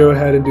 we're going to go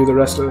ahead and do the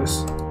rest of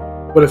this.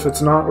 But if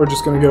it's not, we're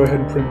just going to go ahead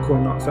and print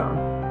coin not found.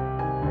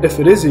 If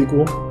it is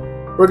equal,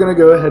 we're going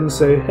to go ahead and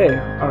say, hey,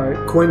 alright,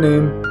 coin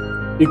name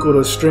equal to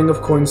a string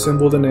of coin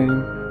symbol, the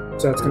name.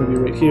 So that's going to be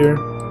right here.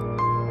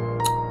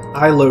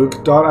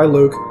 iloc,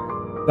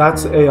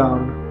 that's a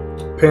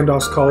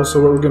pandas call.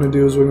 So what we're going to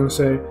do is we're going to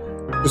say,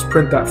 just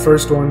print that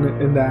first one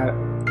in that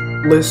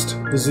list.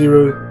 The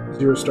zero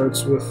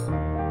starts with,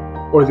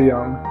 or the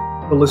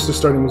list is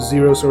starting with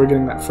 0, so we're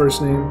getting that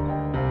first name.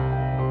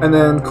 And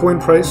then coin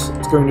price,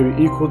 it's going to be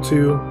equal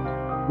to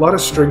a lot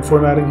of string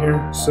formatting here,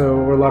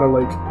 or a lot of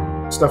like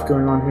stuff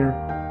going on here.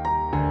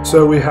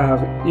 So we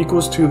have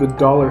equals to the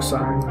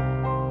 $sign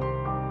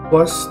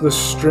plus the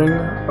string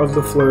of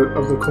the float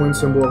of the coin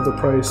symbol of the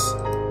price.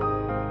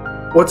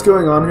 What's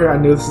going on here, I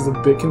know this is a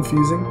bit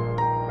confusing,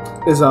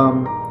 is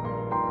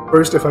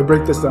first, if I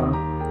break this down,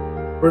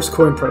 first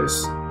coin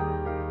price,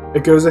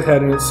 it goes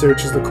ahead and it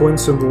searches the coin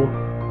symbol,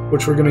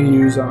 which we're going to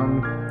use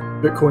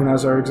Bitcoin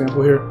as our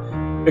example here.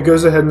 It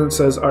goes ahead and it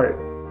says, alright,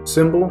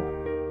 symbol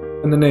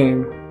and the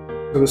name.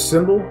 For the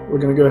symbol, we're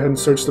going to go ahead and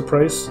search the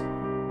price.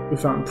 We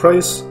found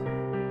price.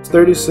 It's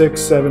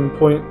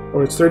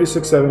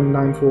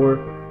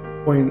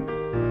 36.794 point,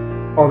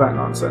 all that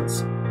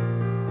nonsense.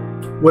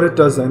 What it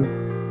does then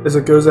is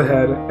it goes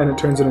ahead and it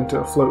turns it into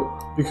a float.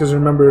 Because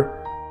remember,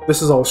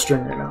 this is all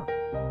string right now.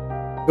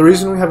 The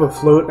reason we have a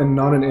float and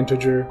not an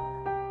integer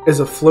is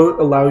a float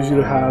allows you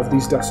to have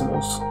these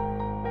decimals.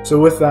 So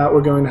with that,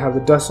 we're going to have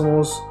the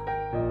decimals,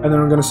 and then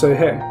we're going to say,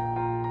 hey,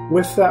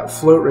 with that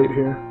float right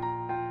here,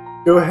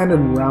 go ahead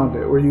and round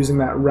it. We're using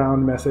that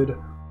round method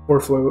for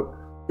float.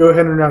 Go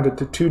ahead and round it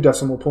to 2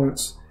 decimal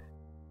points,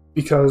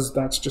 because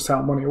that's just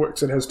how money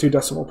works. It has 2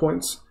 decimal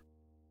points.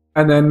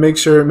 And then make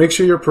sure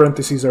your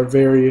parentheses are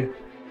very,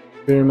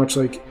 very much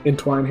like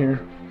entwined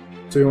here.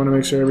 So you want to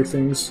make sure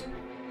everything's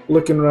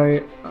looking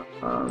right.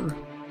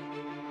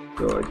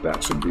 So like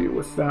that should be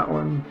with that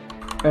one.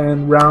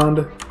 And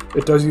round,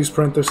 it does use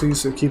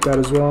parentheses, so keep that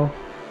as well.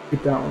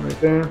 Keep that one right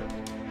there.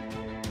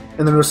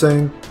 And then we're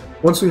saying,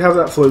 once we have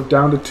that float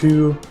down to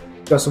 2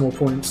 decimal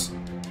points,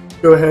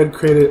 go ahead,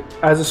 create it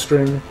as a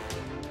string,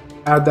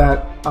 add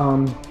that,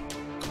 I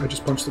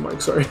just punched the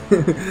mic, sorry.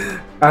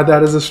 Add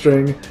that as a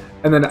string,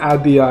 and then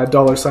add the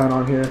 $sign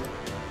on here.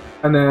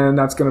 And then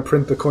that's going to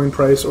print the coin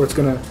price, or it's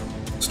going to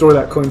store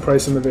that coin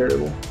price in the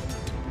variable.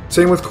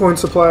 Same with coin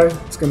supply,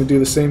 it's going to do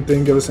the same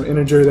thing, give us an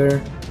integer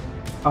there.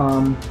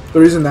 The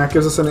reason that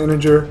gives us an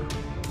integer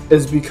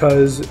is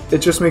because it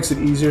just makes it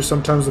easier.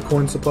 Sometimes the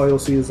coin supply you'll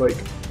see is like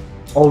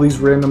all these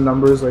random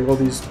numbers, like all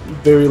these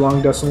very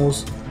long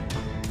decimals.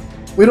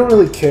 We don't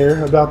really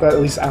care about that, at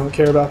least I don't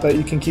care about that.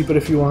 You can keep it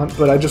if you want,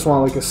 but I just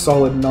want like a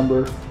solid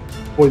number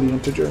for the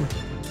integer.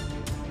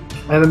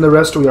 And then the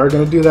rest we are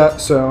going to do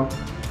that, so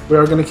we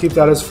are going to keep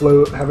that as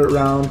float, have it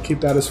round, keep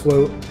that as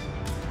float.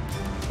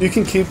 You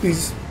can keep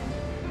these,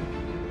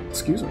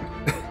 excuse me,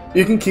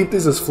 you can keep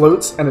these as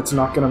floats and it's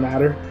not going to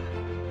matter.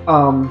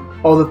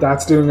 All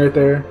that's doing right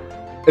there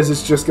is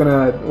it's just going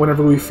to,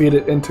 whenever we feed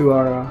it into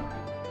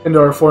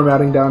our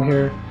formatting down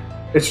here,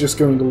 it's just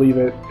going to leave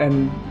it,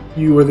 and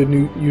you or the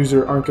new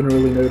user aren't going to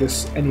really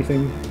notice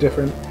anything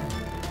different,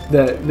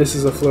 that this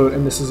is a float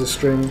and this is a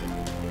string.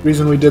 The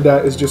reason we did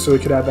that is just so we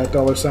could add that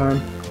 $sign.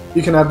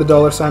 You can add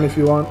the $sign if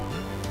you want.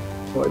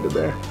 What I did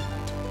there.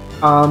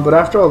 But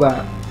after all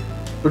that,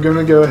 we're going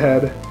to go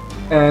ahead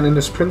and in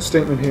this print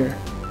statement here,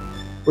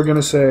 we're going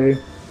to say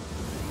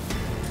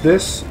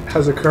this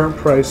has a current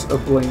price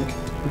of blank,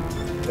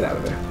 get out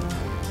of there,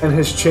 and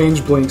has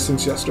changed blank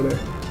since yesterday.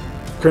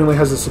 Currently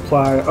has a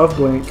supply of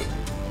blank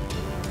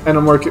and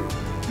a market,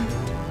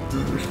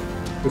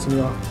 piss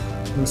me off,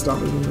 I'm going to stop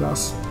moving the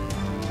mouse,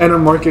 and a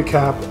market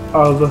cap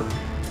of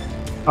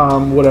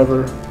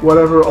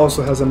whatever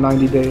also has a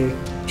 90-day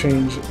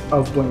change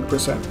of blank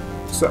percent.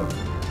 So,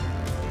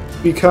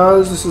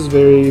 because this is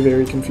very,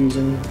 very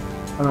confusing,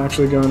 I'm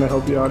actually going to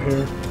help you out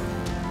here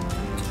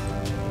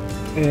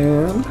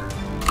and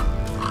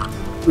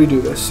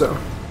redo this. So,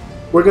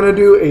 we're going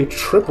to do a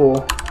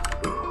triple,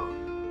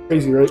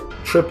 crazy right,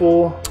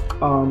 triple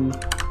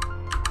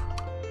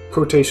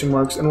quotation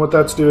marks, and what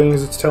that's doing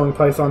is it's telling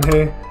Python,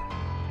 hey,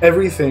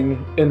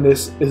 everything in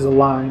this is a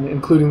line,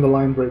 including the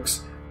line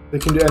breaks. They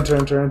can do enter,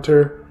 enter,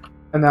 enter,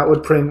 and that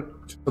would print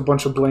a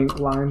bunch of blank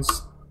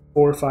lines,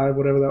 4 or 5,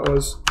 whatever that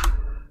was.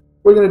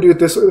 We're gonna do it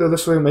this way.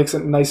 This way makes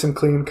it nice and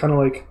clean, kind of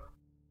like,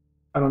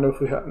 I don't know if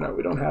we have, no,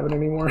 we don't have it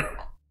anymore.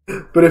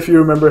 But if you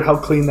remember how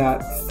clean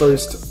that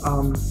first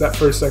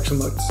section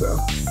looked. So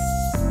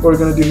what we're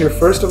gonna do here,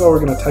 first of all, we're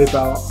gonna type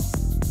out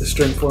the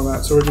string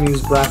format. So we're gonna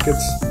use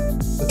brackets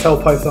to tell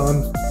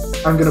Python,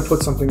 I'm gonna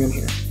put something in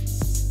here.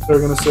 So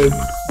we're gonna say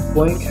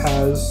blank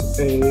has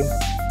a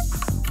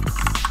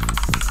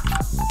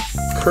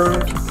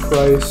current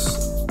price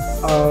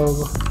of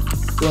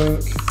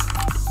blank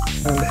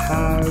and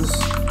has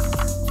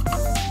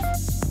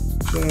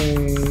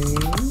changed.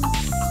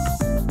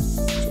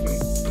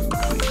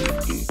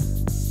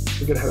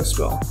 Forget how to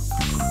spell.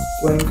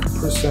 Blank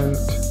percent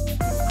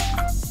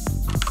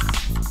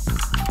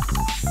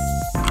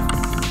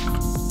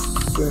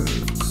since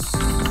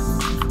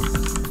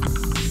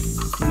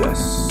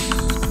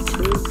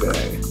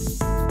yesterday.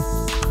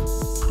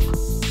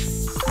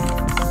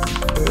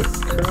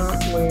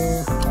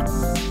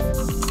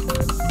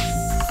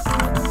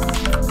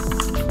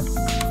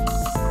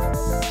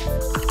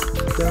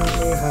 It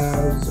currently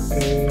has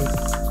a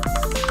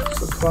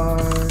supply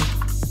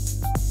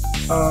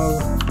of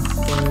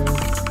blank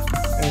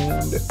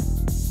and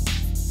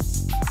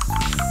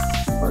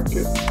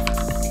market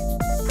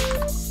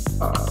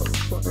of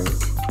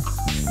blank,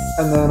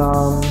 and then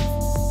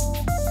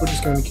we're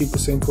just going to keep the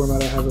same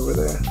format I have over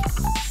there.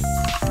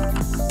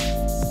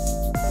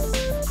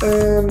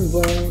 And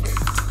blank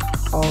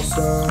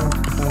also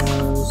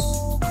has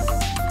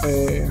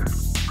a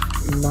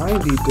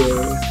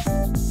 90-day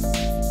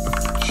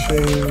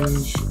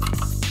change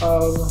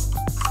of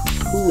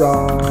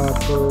hurrah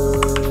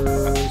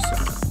percent.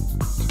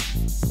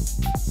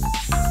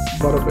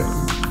 Bada bing,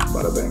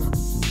 bada bing.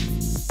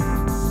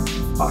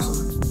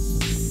 Awesome.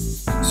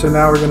 So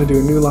now we're going to do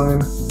a new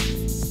line.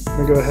 I'm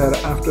going to go ahead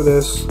after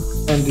this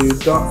and do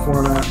dot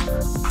format.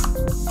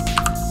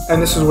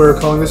 And this is where we're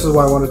calling, this is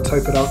why I want to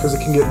type it out because it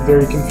can get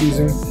very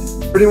confusing.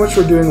 Pretty much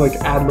we're doing like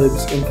ad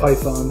libs in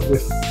Python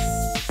with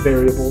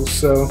variables.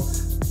 So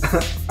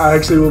I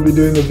actually will be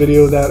doing a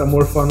video of that, a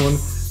more fun one.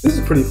 This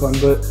is pretty fun,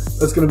 but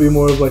that's going to be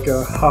more of like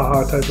a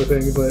haha type of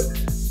thing. But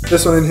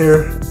this one in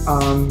here,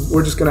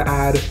 we're just going to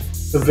add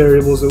the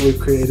variables that we've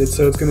created.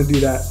 So it's going to do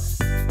that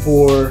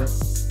for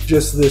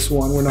just this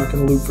one. We're not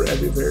going to loop for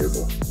every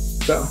variable.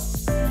 So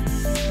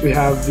we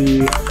have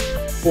the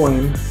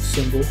coin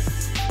symbol,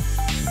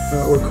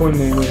 or coin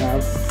name we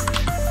have.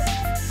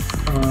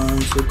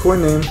 So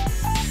coin name,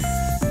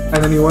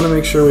 and then you want to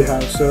make sure we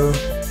have, so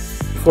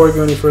before I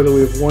go any further,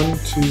 we have 1, 2,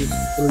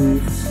 3,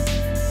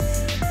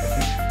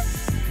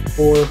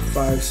 4,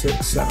 5,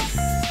 6,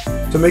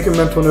 7. To make a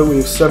mental note, we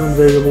have 7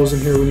 variables in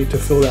here. We need to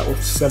fill that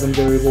with 7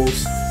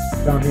 variables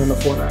down here in the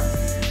format.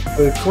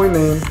 So the coin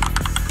name,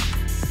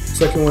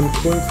 second one,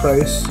 coin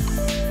price,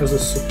 has a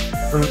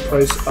current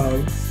price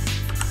of,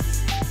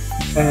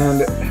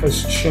 and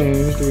has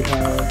changed. We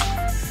have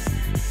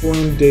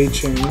coin day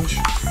change,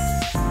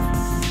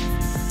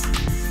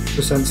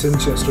 percent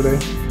since yesterday,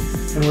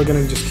 and we're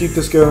going to just keep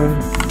this going,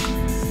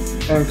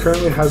 and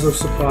currently has a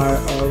supply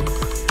of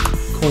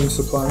coin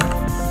supply.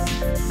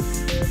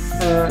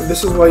 And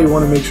this is why you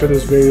want to make sure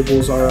those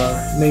variables are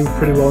named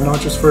pretty well, not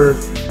just for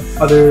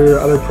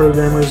other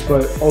programmers,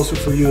 but also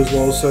for you as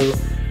well. So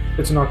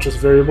it's not just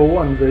variable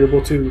 1,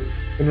 variable 2,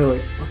 and you're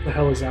like, what the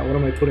hell is that? What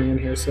am I putting in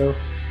here? So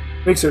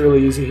it makes it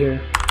really easy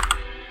here.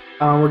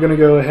 We're going to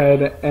go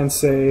ahead and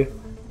say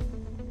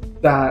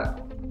that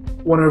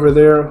one over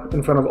there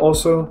in front of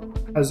also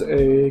has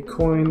a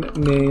coin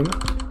name.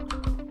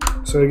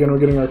 So again, we're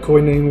getting our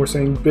coin name. We're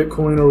saying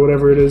Bitcoin or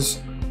whatever it is.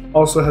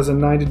 Also has a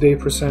 90-day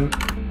percent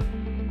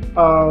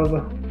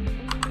of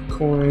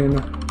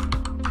coin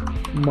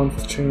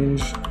month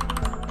change.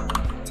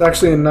 It's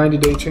actually a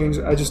 90-day change.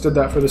 I just did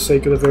that for the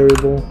sake of the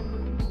variable.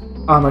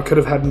 I could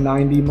have had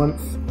 90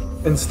 month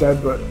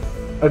instead, but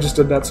I just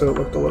did that so it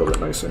looked a little bit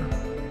nicer.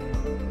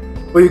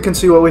 But you can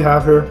see what we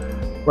have here.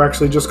 We're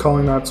actually just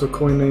calling that, so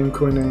coin name,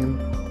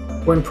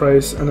 coin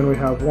price, and then we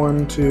have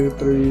 1, 2,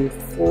 3,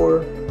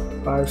 4,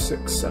 5,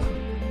 6,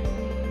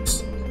 7.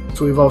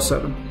 So we have all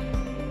 7.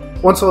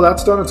 Once all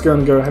that's done, it's going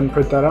to go ahead and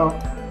print that out.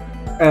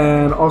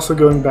 And also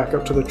going back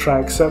up to the try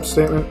except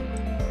statement,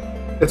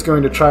 it's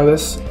going to try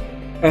this,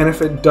 and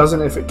if it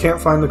doesn't, if it can't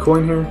find the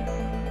coin here,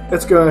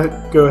 it's going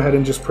to go ahead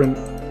and just print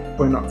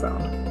coin not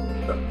found.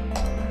 So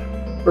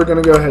we're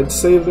going to go ahead and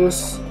save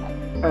this,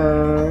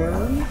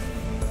 and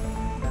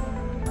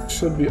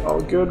should be all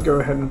good. Go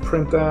ahead and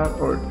print that,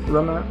 or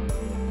run that,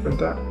 print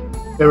that.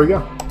 There we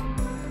go.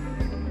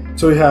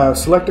 So we have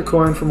select a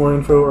coin for more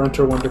info or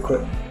enter 1 to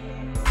quit.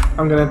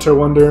 I'm going to enter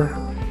wonder,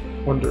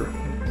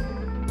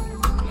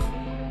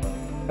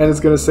 and it's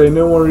going to say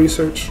no more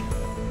research,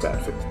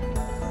 bad fix.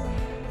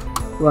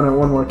 Run it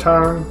one more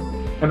time,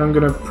 and I'm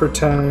going to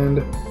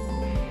pretend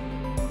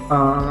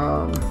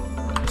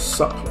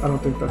sup. I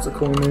don't think that's a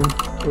coin name.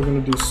 We're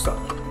going to do sup.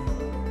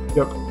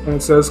 Yep, and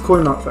it says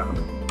coin not found.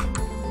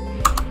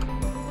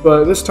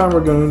 But this time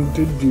we're going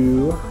to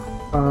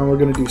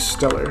do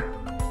stellar.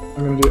 I'm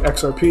I'm going to do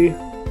XRP,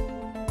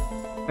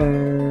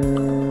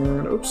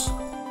 and oops,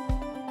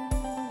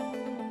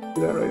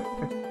 do that right,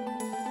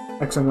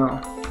 XML,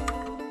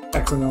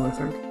 I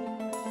think.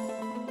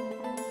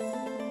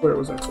 Where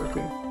was XRP?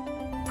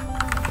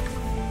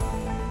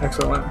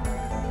 XLM.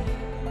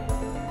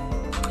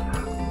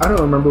 I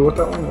don't remember what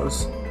that one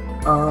was.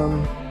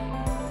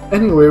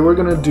 Anyway, we're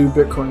gonna do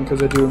Bitcoin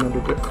because I do remember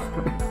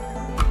Bitcoin.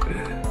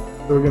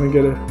 So we're gonna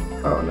get a,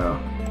 oh no.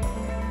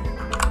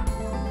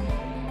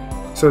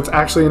 So it's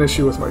actually an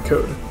issue with my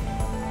code.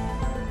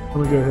 Let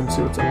me go ahead and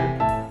see what's up here.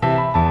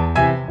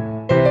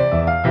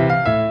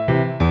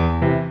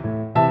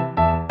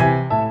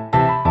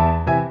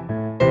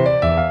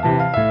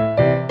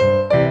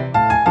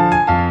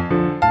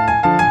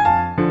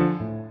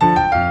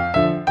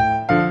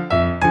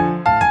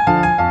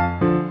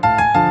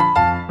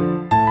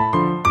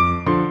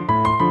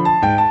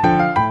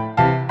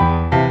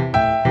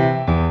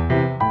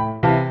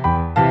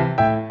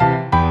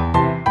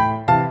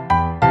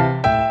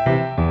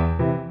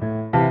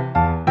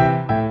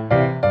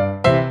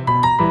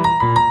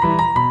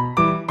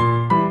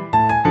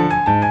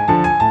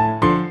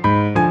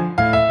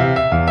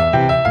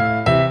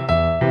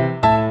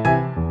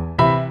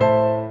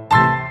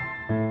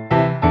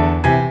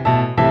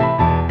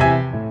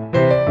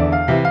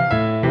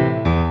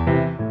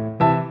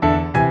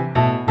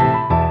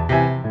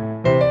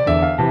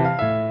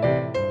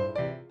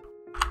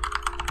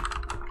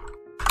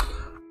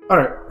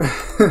 Alright.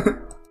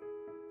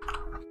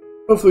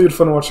 Hopefully you had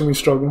fun watching me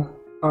struggle.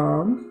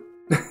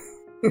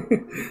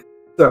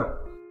 So,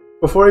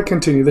 before I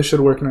continue, this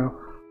should work now.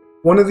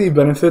 One of the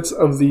benefits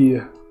of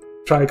the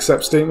try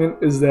except statement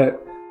is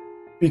that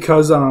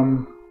because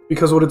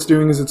what it's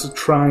doing is it's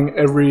trying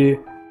every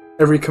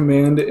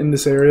command in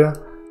this area.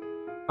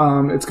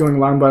 It's going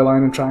line by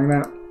line and trying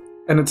that.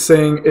 And it's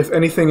saying if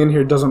anything in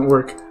here doesn't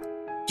work,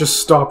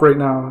 just stop right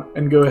now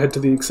and go ahead to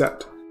the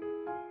accept.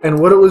 And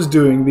what it was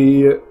doing,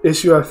 the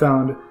issue I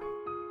found,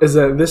 is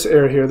that this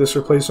error here, this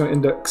replacement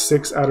index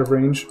 6 out of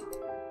range,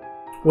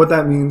 what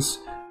that means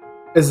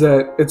is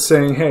that it's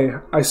saying, hey,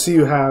 I see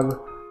you have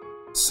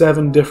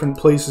 7 different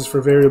places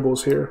for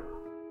variables here,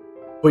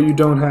 but you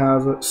don't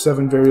have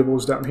 7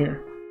 variables down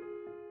here.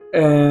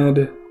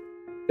 And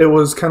it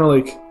was kind of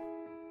like,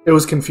 it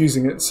was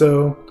confusing it,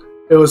 so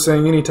it was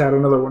saying you need to add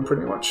another one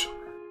pretty much.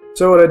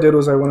 So what I did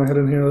was I went ahead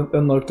in here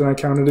and looked and I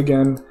counted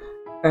again,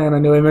 and I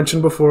know I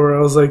mentioned before,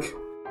 I was like,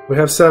 we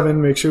have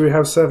 7, make sure we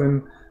have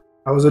 7.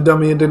 I was a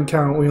dummy and didn't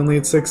count, we only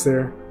had 6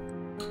 there.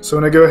 So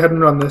when I go ahead and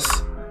run this,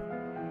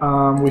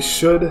 we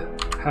should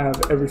have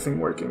everything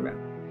working now.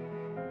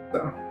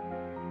 So,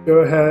 go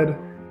ahead.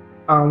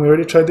 We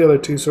already tried the other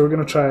 2, so we're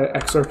going to try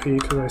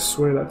XRP, because I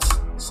swear that's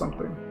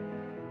something.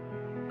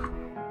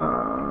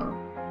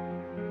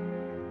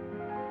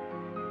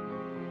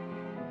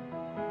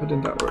 Why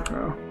didn't that work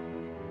now?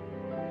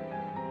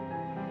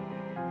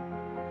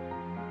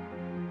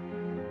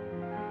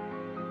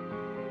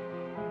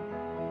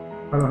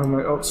 I don't have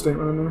my else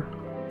statement in there.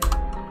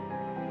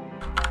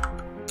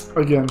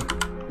 Again.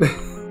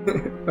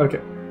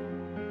 Okay.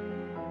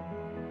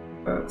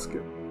 That's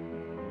good.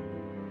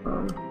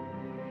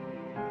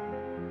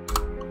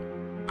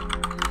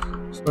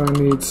 So I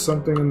need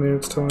something in there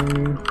it's telling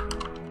me.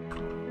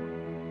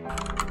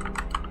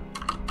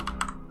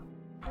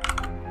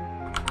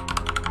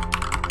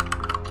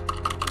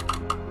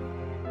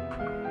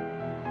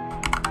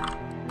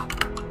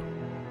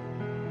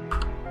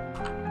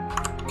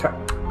 Okay.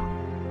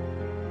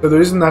 So the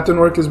reason that didn't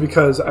work is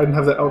because I didn't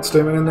have the else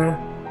statement in there.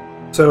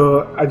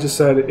 So I just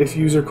said if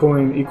user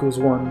coin equals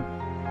 1.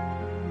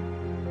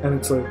 And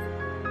it's like,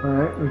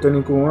 alright, it didn't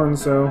equal 1,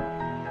 so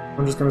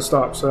I'm just gonna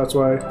stop. So that's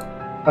why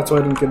I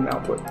didn't get an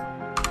output.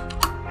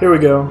 Here we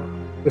go.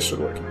 This should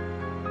work.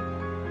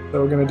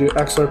 So we're gonna do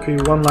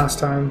XRP one last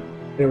time.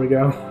 There we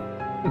go.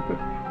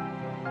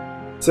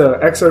 So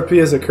XRP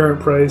is the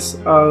current price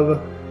of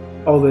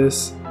all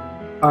this.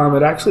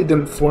 It actually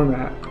didn't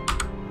format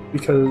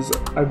because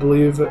I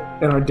believe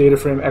in our data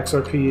frame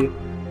XRP,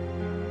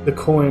 the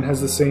coin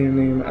has the same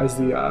name as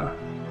the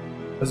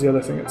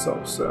other thing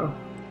itself. So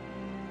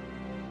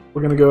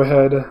we're gonna go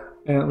ahead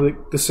and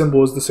like the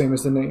symbol is the same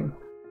as the name,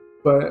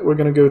 but we're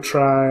gonna go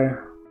trying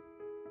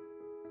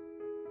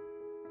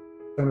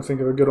to think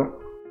of a good one.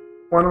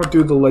 Why don't we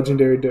do the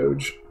legendary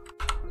Doge?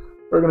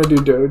 We're gonna do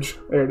Doge.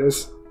 There it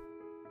is.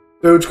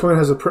 Dogecoin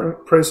has a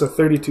price of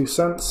 32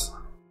 cents,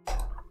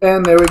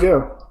 and there we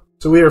go.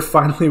 So we are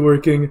finally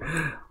working.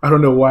 I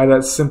don't know why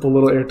that simple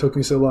little error took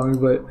me so long,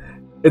 but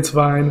it's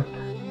fine.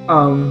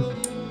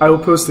 I will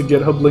post the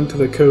GitHub link to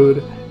the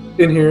code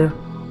in here,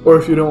 or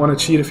if you don't want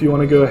to cheat, if you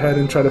want to go ahead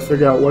and try to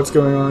figure out what's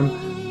going on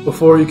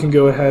before, you can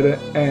go ahead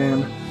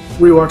and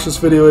rewatch this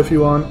video if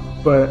you want.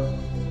 But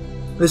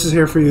this is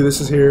here for you.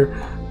 This is here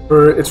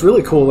for. It's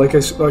really cool. Like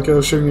I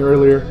was showing you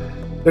earlier,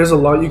 there's a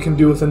lot you can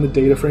do within the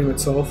data frame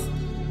itself.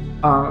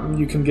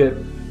 You can get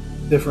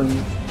different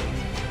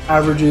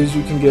averages.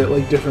 You can get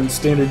like different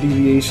standard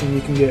deviation.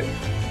 You can get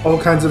all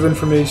kinds of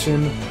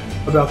information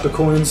about the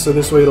coins. So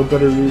this way, it'll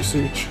better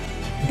research,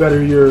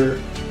 better your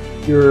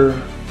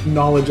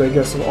knowledge, I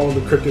guess, of all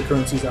the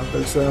cryptocurrencies out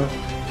there. So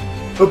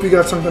hope you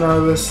got something out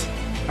of this.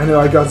 I know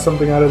I got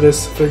something out of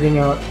this, figuring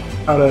out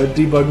how to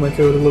debug my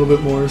code a little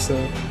bit more. So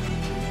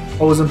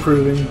always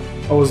improving,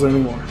 always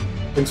learning more.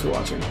 Thanks for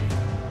watching.